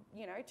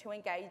 to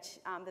engage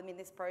them in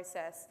this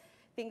process.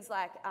 Things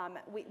like,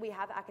 we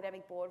have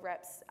academic board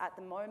reps at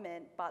the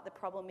moment, but the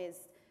problem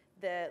is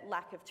the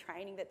lack of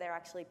training that they're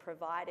actually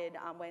provided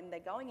when they're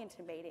going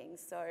into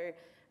meetings. So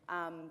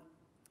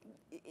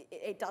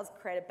it does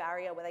create a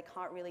barrier where they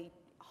can't really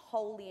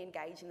wholly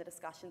engage in the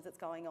discussions that's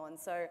going on.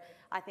 So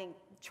I think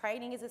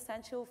training is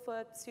essential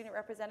for student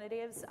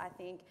representatives. I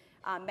think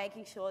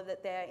making sure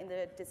that they're in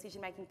the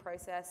decision-making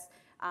process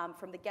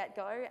from the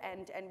get-go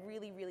and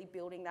really, really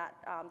building that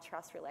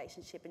trust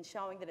relationship and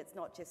showing that it's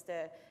not just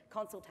a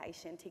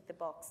consultation, tick the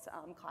box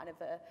kind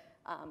of a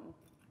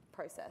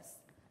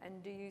process.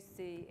 And do you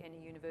see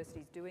any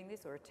universities doing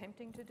this or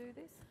attempting to do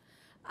this?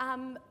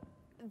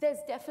 There's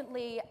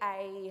definitely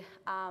a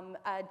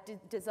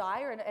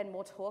desire and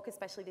more talk,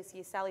 especially this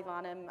year. Sally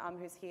Varnum,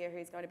 who's here,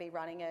 who's going to be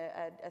running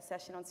a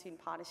session on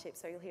student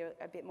partnerships, so you'll hear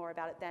a bit more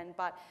about it then.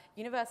 But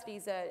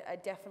universities are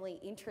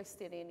definitely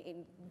interested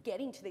in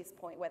getting to this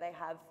point where they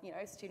have,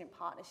 student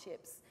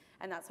partnerships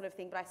and that sort of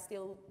thing. But I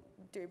still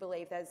do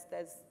believe there's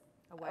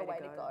a way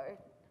to go.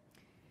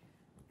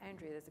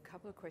 Andrea, there's a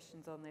couple of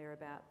questions on there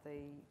about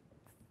the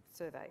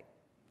survey.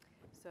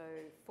 So,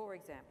 for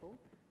example,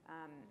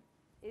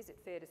 is it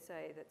fair to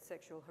say that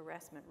sexual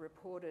harassment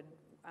reported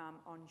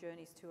on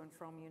journeys to and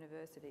from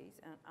universities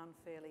and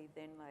unfairly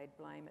then laid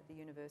blame at the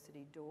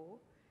university door?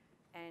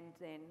 And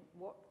then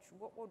what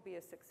would be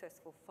a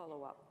successful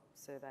follow-up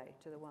survey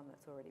to the one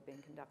that's already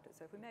been conducted?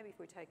 So if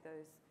we take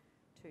those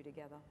two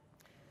together.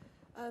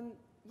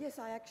 Yes,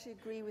 I actually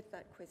agree with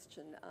that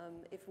question.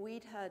 If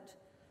we'd had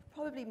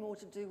probably more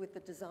to do with the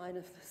design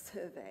of the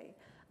survey,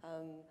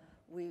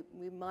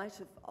 we might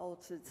have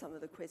altered some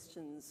of the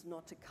questions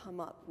not to come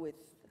up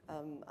with,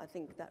 I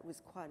think that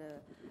was quite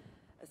a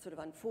sort of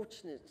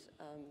unfortunate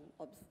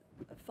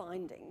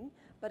finding,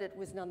 but it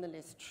was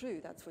nonetheless true.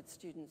 That's what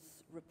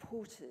students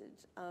reported.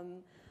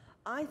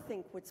 I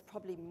think what's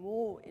probably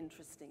more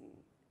interesting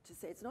to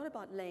say, it's not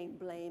about laying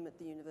blame at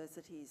the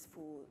universities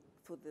for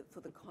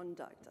the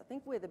conduct. I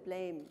think where the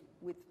blame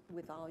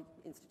with our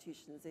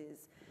institutions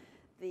is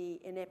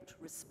the inept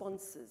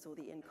responses or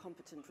the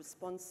incompetent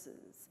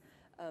responses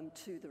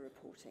to the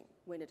reporting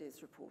when it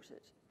is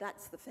reported.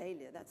 That's the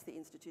failure, that's the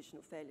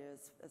institutional failure,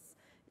 as it's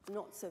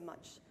not so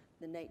much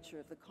the nature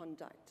of the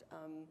conduct.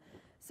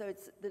 So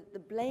it's the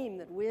blame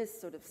that we're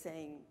sort of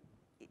saying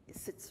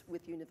sits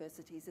with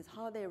universities is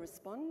how they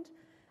respond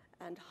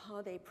and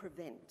how they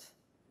prevent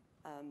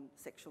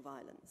sexual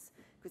violence.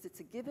 Because it's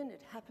a given,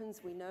 it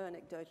happens, we know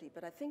anecdotally,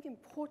 but I think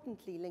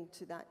importantly linked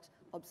to that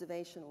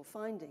observation or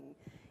finding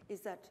is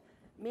that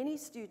many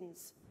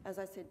students, as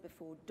I said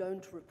before,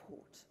 don't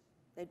report.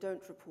 They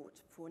don't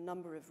report for a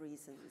number of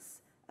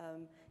reasons.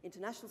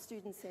 International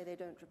students say they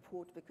don't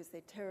report because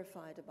they're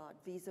terrified about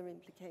visa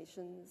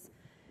implications.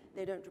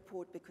 They don't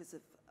report because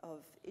of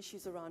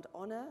issues around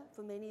honor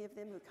for many of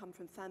them who come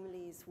from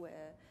families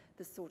where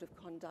this sort of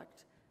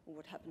conduct or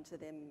what happened to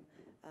them.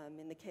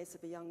 In the case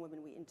of a young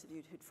woman we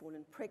interviewed who'd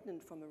fallen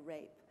pregnant from a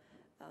rape,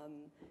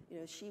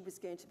 she was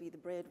going to be the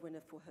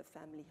breadwinner for her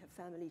family.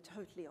 Her family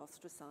totally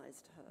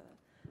ostracized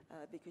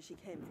her because she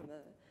came from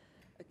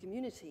a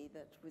community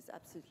that was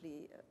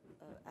absolutely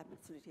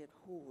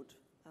abhorred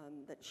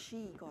that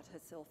she got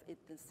herself in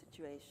this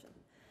situation.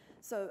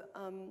 So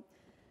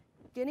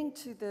getting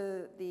to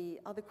the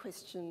other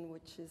question,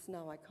 which is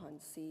now I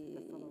can't see,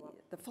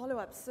 the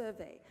follow-up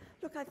survey.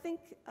 Look, I think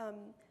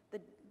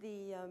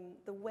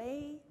the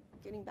way,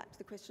 getting back to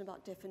the question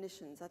about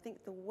definitions, I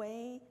think the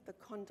way the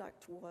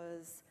conduct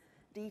was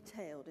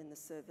detailed in the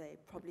survey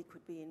probably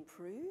could be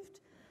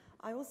improved.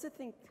 I also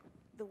think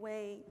the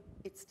way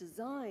it's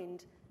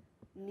designed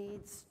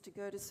needs to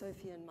go to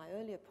Sophie and my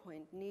earlier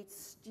point, needs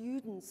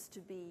students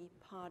to be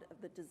part of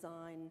the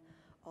design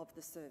of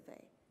the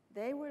survey.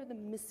 They were the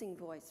missing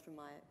voice from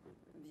my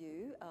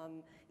view.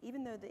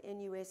 Even though the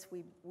NUS,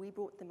 we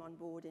brought them on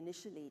board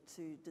initially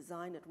to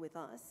design it with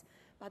us,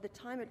 by the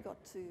time it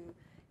got to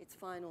its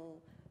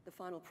the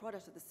final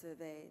product of the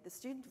survey, the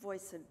student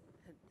voice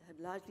had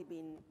largely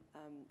been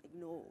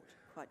ignored,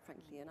 quite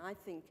frankly. And I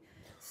think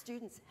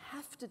students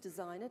have to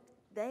design it.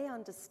 They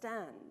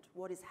understand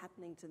what is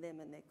happening to them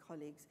and their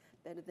colleagues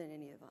better than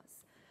any of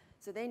us.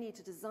 So they need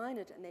to design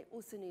it, and they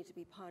also need to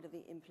be part of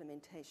the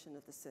implementation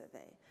of the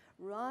survey.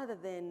 Rather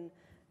than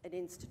an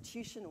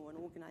institution or an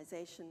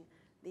organization,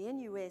 the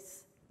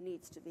NUS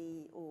needs to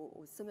be,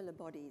 or similar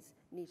bodies,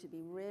 need to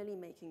be really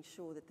making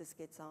sure that this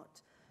gets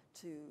out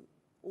to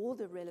all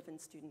the relevant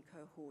student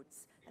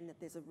cohorts and that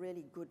there's a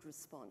really good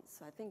response.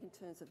 So I think in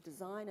terms of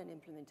design and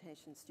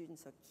implementation,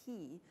 students are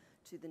key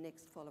to the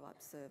next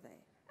follow-up survey.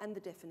 And the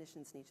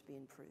definitions need to be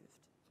improved.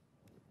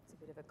 It's a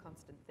bit of a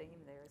constant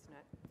theme there, isn't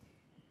it?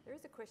 There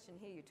is a question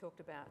here. You talked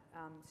about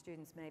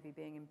students maybe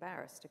being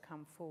embarrassed to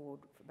come forward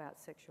about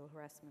sexual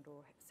harassment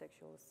or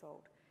sexual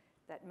assault.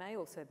 That may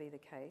also be the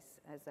case,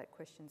 as that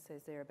question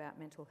says there, about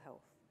mental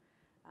health.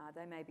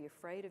 They may be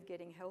afraid of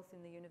getting help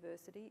in the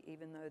university,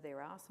 even though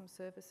there are some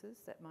services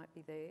that might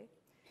be there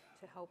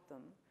to help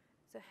them.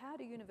 So how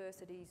do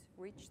universities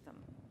reach them?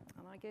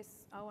 And I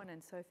guess, Eoin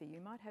and Sophie,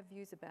 you might have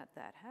views about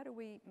that. How do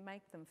we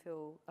make them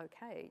feel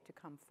okay to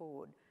come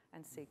forward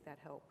and seek that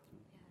help?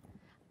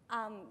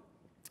 Yeah.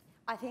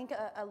 I think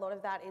a lot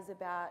of that is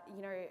about,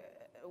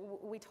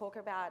 we talk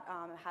about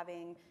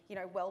having,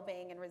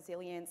 well-being and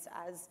resilience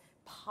as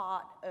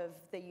part of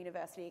the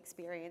university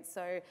experience.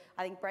 So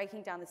I think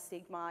breaking down the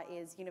stigma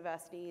is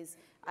universities,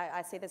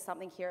 I see there's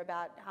something here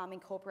about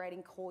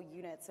incorporating core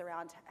units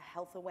around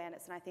health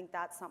awareness, and I think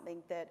that's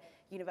something that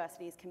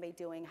universities can be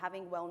doing,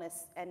 having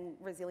wellness and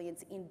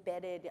resilience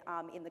embedded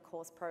in the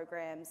course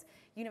programs.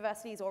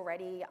 Universities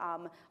already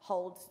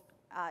hold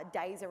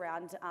days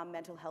around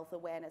mental health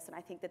awareness, and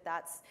I think that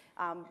that's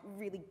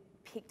really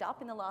picked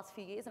up in the last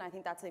few years, and I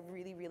think that's a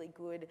really, really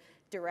good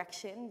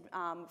direction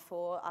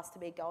for us to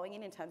be going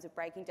in terms of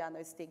breaking down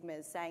those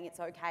stigmas, saying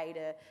it's okay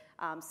to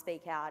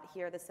speak out,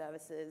 here are the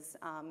services,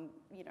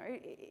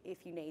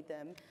 if you need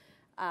them.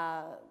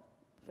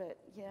 But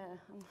yeah.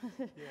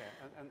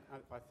 Yeah, and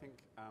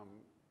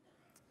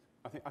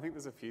I think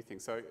there's a few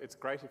things. So it's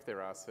great if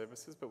there are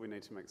services, but we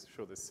need to make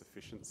sure there's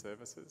sufficient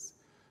services.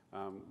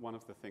 One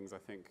of the things I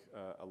think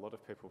a lot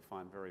of people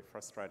find very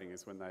frustrating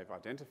is when they've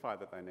identified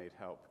that they need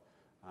help,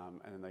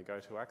 and then they go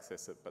to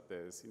access it, but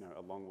there's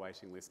a long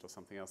waiting list or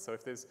something else. So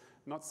if there's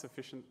not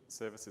sufficient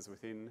services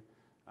within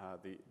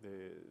the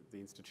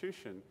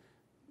institution,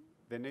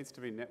 there needs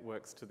to be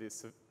networks to the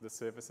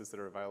services that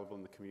are available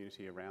in the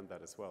community around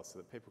that as well, so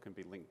that people can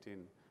be linked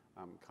in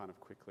kind of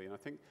quickly. And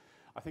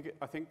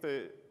I think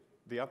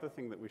the other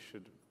thing that we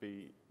should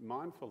be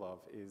mindful of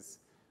is,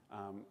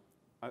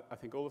 I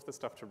think all of the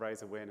stuff to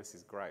raise awareness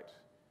is great,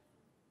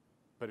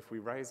 but if we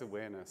raise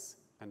awareness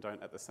and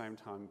don't at the same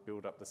time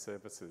build up the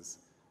services,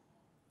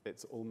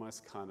 it's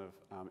almost kind of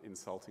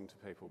insulting to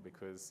people,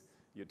 because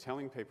you're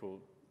telling people,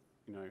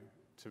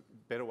 to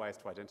better ways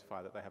to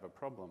identify that they have a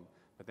problem,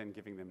 but then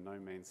giving them no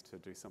means to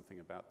do something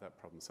about that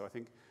problem. So I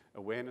think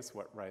awareness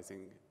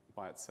raising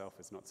by itself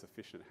is not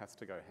sufficient. It has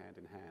to go hand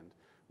in hand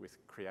with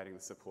creating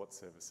the support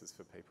services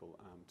for people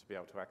to be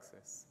able to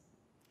access.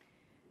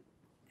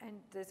 And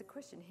there's a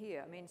question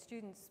here. I mean,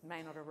 students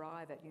may not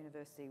arrive at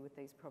university with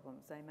these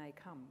problems. They may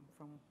come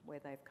from where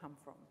they've come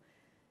from.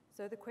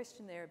 So the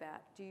question there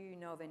about, do you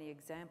know of any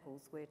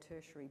examples where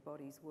tertiary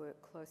bodies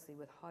work closely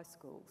with high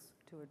schools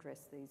to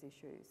address these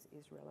issues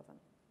is relevant?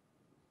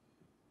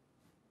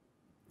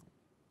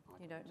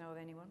 You don't know of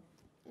anyone?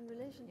 In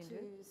relation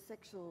to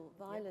sexual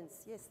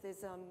violence, yes,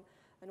 there's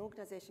an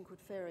organisation called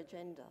Fair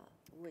Agenda,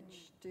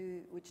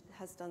 which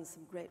has done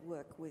some great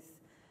work with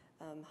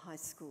high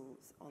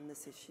schools on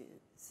this issue.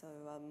 So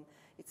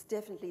it's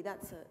definitely,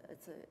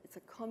 it's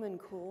a common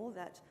call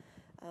that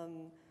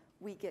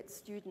we get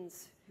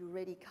students who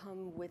already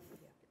come with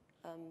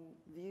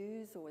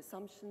views or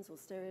assumptions or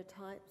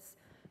stereotypes.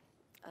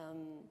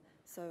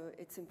 So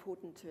it's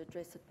important to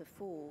address it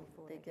before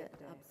they get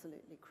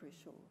absolutely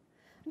crucial.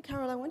 And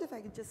Carol, I wonder if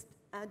I could just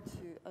add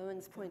to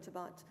Eoin's point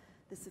about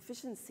the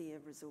sufficiency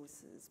of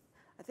resources.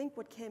 I think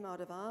what came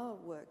out of our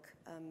work,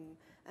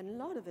 and a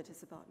lot of it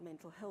is about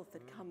mental health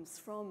that comes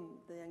from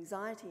the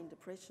anxiety and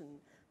depression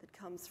that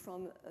comes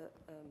from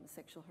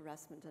sexual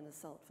harassment and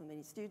assault for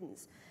many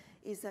students,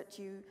 is that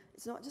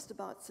it's not just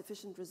about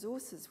sufficient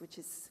resources, which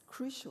is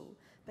crucial,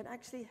 but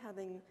actually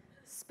having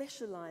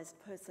specialised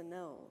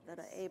personnel that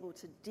are able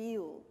to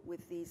deal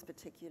with these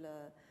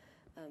particular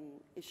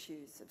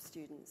issues of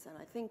students. And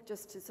I think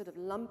just to sort of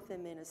lump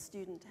them in a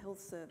student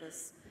health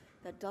service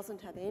that doesn't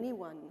have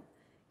anyone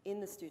in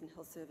the student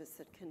health service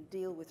that can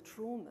deal with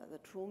trauma, the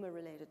trauma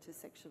related to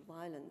sexual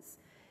violence,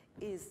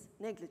 is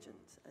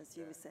negligent, as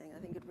you were saying. I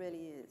think it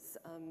really is.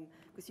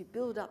 Because you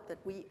build up that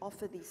we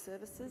offer these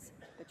services,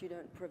 but you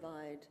don't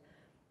provide.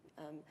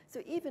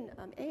 So even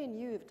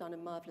ANU have done a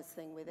marvellous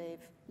thing where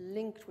they've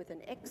linked with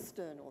an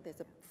external,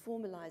 there's a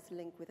formalised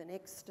link with an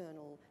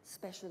external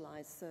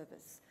specialised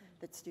service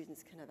that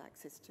students can have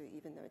access to,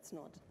 even though it's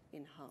not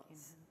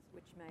in-house.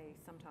 Which may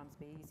sometimes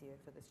be easier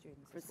for the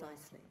students. Precisely.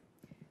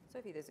 As well.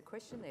 Sophie, there's a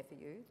question there for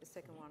you, the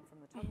second one from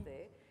the top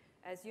there.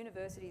 As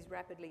universities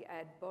rapidly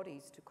add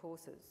bodies to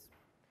courses,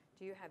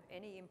 do you have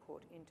any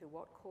input into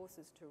what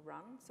courses to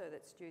run so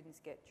that students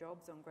get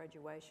jobs on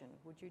graduation?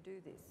 Would you do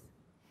this?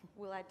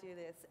 Will I do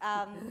this?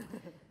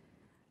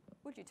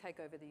 Would you take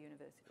over the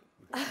university?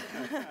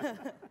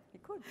 You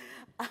could.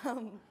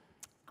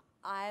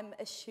 I'm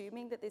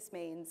assuming that this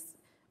means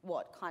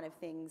what kind of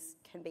things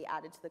can be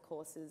added to the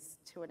courses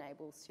to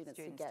enable students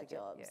to get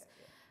jobs.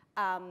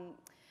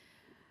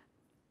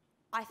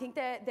 I think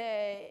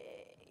there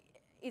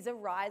is a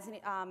rise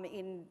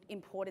in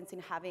importance in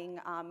having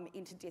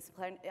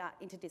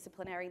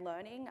interdisciplinary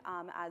learning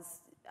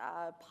as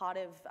part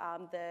of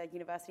the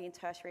university and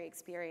tertiary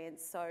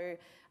experience. So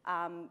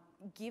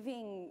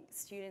giving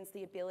students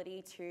the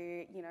ability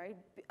to,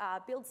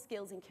 build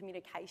skills in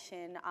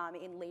communication,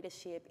 in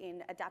leadership,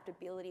 in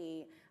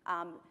adaptability,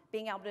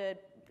 being able to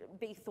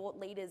be thought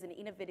leaders and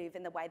innovative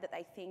in the way that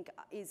they think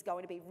is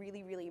going to be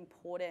really, really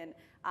important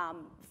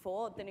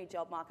for the new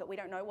job market. We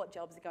don't know what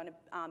jobs are going to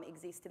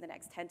exist in the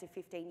next 10 to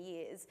 15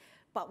 years,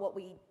 but what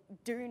we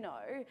do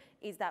know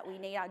is that we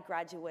need our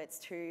graduates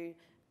to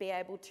be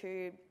able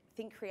to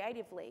think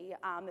creatively,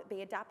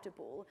 be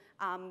adaptable,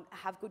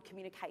 have good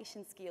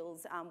communication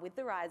skills with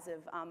the rise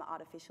of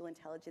artificial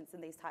intelligence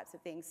and these types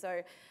of things.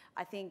 So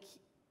I think,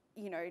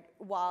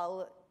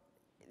 while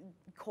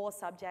core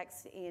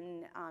subjects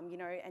in,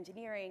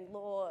 engineering,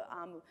 law,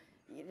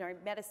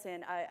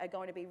 medicine are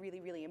going to be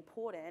really, really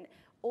important,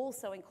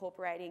 also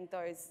incorporating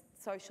those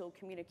social,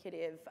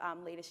 communicative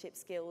leadership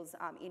skills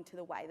into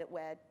the way that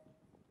we're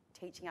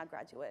teaching our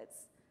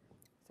graduates.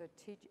 So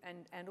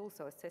and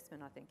also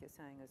assessment, I think you're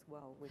saying as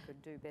well. We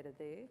could do better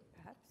there,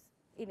 perhaps?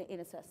 In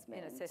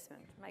assessment. In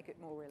assessment, make it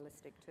more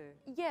realistic too.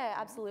 Yeah,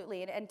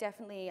 absolutely, and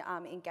definitely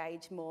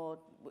engage more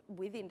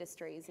with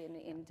industries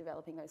in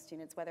developing those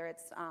students, whether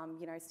it's,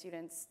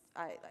 students,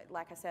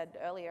 like I said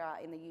earlier,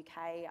 in the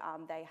UK,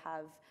 they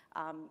have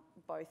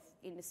both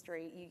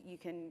industry, you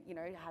can,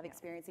 have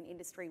experience in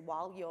industry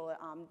while you're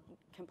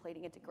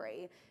completing a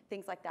degree,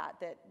 things like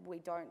that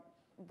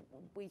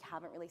we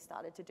haven't really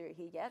started to do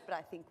here yet, but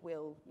I think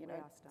will,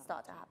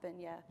 start to happen,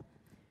 yeah.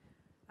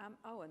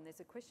 Oh, and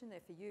there's a question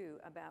there for you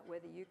about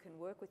whether you can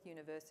work with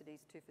universities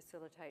to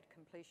facilitate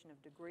completion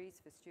of degrees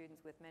for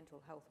students with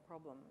mental health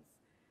problems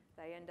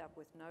they end up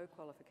with no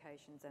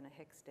qualifications and a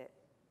HECS debt?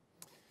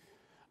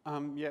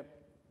 Yeah,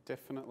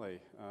 definitely.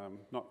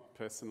 Not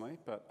personally,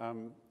 but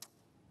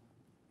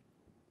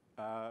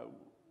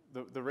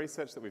the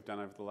research that we've done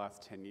over the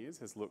last 10 years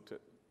has looked at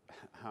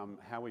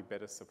how we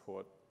better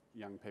support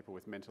young people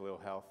with mental ill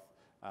health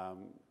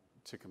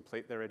to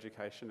complete their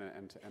education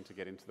and to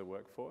get into the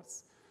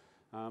workforce.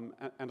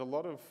 And a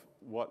lot of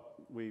what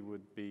we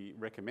would be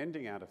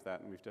recommending out of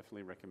that, and we've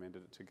definitely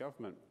recommended it to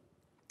government,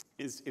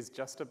 is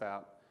just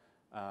about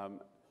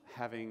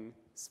having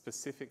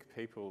specific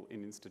people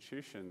in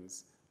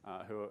institutions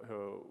who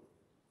are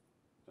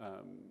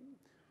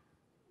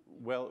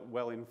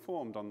well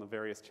informed on the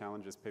various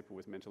challenges people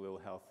with mental ill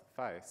health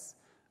face,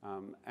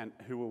 and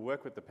who will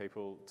work with the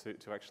people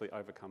to actually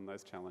overcome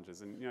those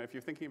challenges. And if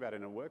you're thinking about it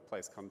in a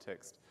workplace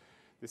context,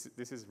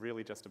 this is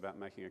really just about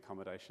making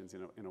accommodations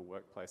in a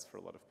workplace for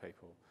a lot of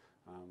people.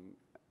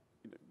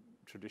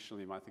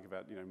 Traditionally, you might think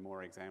about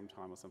more exam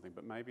time or something,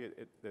 but maybe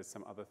there's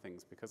some other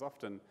things, because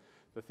often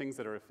the things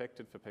that are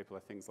affected for people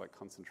are things like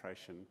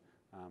concentration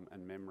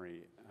and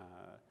memory.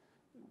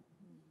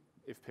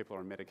 If people are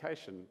on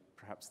medication,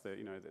 perhaps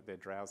they're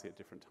drowsy at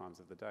different times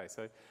of the day.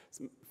 So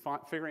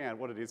figuring out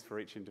what it is for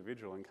each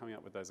individual and coming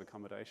up with those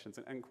accommodations.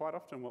 And quite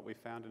often what we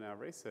found in our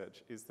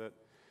research is that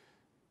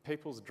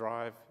people's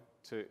drive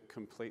to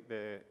complete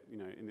their,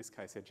 in this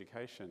case,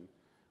 education,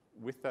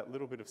 with that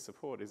little bit of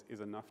support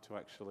is enough to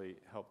actually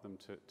help them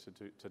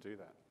to do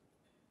that.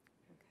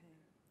 Okay,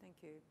 thank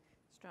you.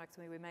 Strikes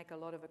me we make a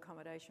lot of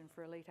accommodation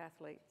for elite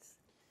athletes.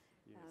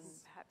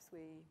 Yes. Perhaps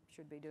we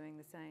should be doing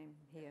the same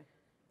here.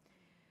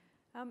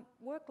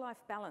 Work-life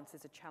balance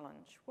is a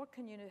challenge.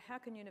 How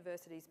can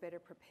universities better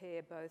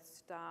prepare both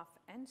staff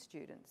and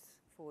students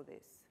for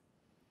this?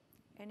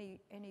 Any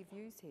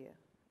views here?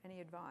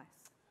 Any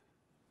advice?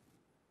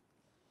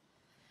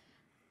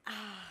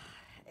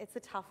 It's a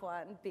tough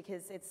one,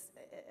 because it's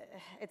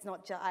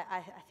not just,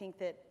 I think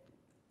that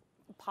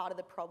part of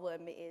the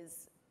problem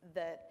is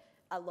that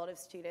a lot of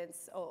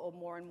students, or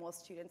more and more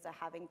students, are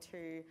having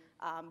to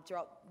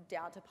drop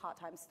down to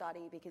part-time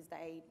study because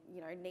they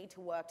need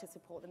to work to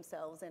support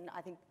themselves, and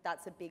I think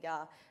that's a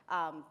bigger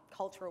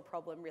cultural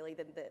problem really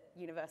than that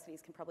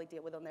universities can probably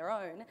deal with on their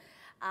own.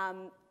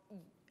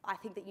 I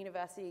think that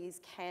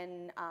universities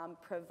can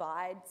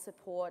provide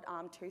support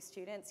to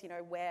students,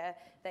 where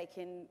they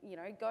can,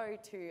 go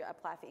to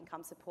apply for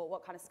income support,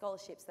 what kind of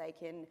scholarships they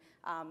can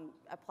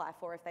apply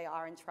for if they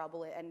are in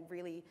trouble, and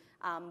really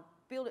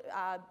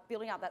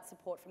building up that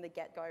support from the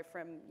get-go,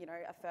 from,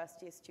 a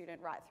first-year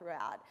student right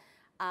throughout.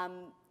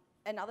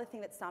 Another thing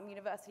that some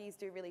universities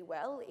do really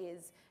well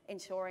is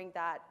ensuring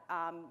that,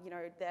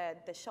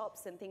 the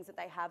shops and things that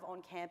they have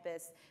on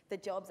campus, the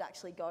jobs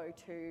actually go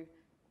to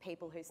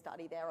people who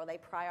study there, or they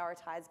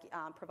prioritise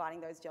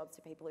providing those jobs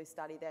to people who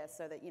study there,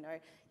 so that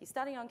you're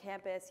studying on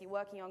campus, you're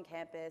working on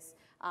campus.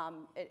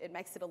 It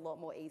makes it a lot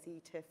more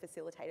easy to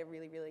facilitate a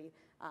really, really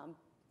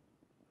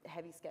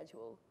heavy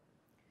schedule.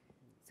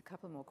 There's a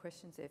couple more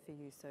questions there for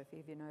you, Sophie,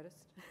 have you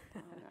noticed? Oh,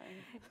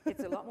 no.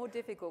 It's a lot more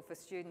difficult for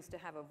students to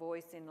have a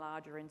voice in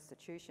larger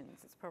institutions.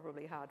 It's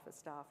probably hard for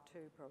staff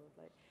too,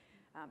 probably.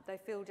 They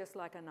feel just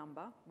like a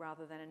number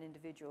rather than an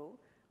individual.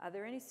 Are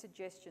there any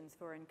suggestions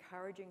for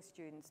encouraging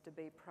students to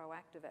be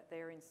proactive at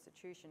their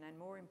institution, and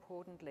more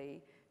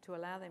importantly, to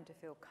allow them to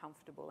feel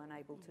comfortable and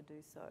able to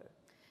do so?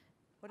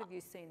 What have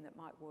you seen that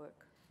might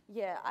work?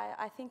 Yeah,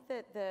 I think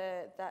that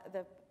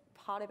the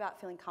part about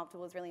feeling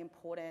comfortable is really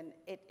important.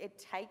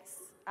 It's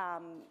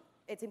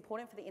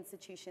important for the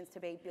institutions to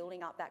be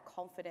building up that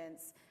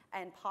confidence,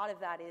 and part of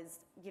that is,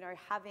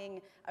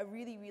 having a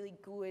really, really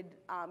good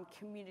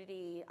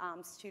community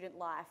student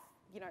life,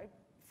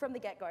 from the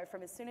get-go.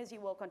 From as soon as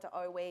you walk onto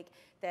O Week,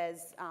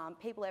 there's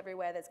people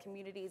everywhere, there's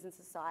communities and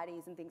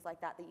societies and things like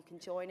that that you can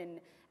join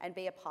and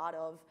be a part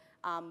of.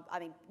 I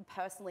mean,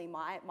 personally,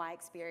 my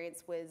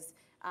experience was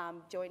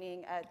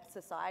joining a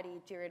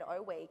society during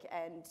O Week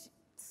and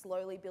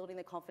slowly building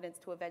the confidence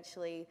to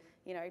eventually,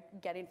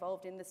 get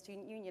involved in the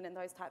student union and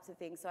those types of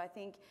things. So I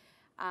think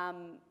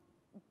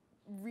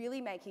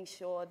really making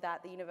sure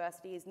that the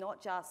university is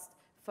not just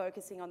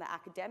focusing on the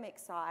academic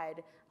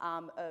side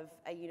of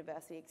a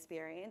university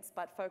experience,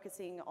 but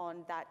focusing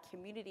on that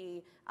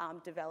community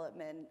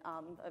development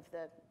of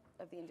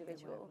the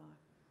individual.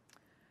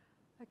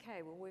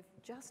 Okay, well, we've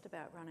just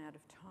about run out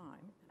of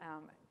time,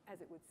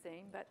 as it would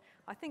seem, but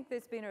I think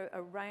there's been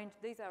a range.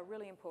 These are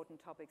really important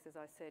topics, as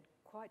I said,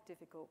 quite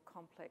difficult,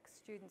 complex.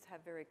 Students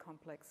have very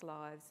complex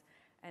lives,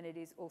 and it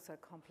is also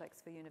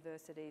complex for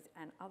universities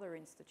and other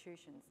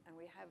institutions, and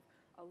we have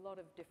a lot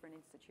of different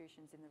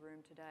institutions in the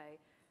room today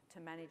to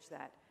manage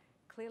that.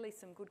 Clearly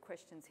some good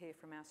questions here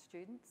from our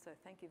students, so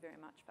thank you very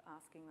much for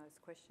asking those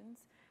questions.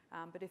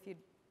 But if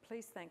you'd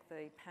please thank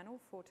the panel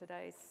for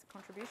today's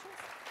contributions.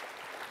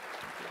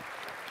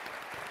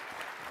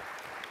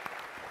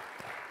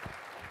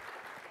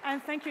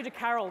 And thank you to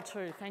Carol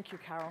too. Thank you,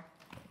 Carol.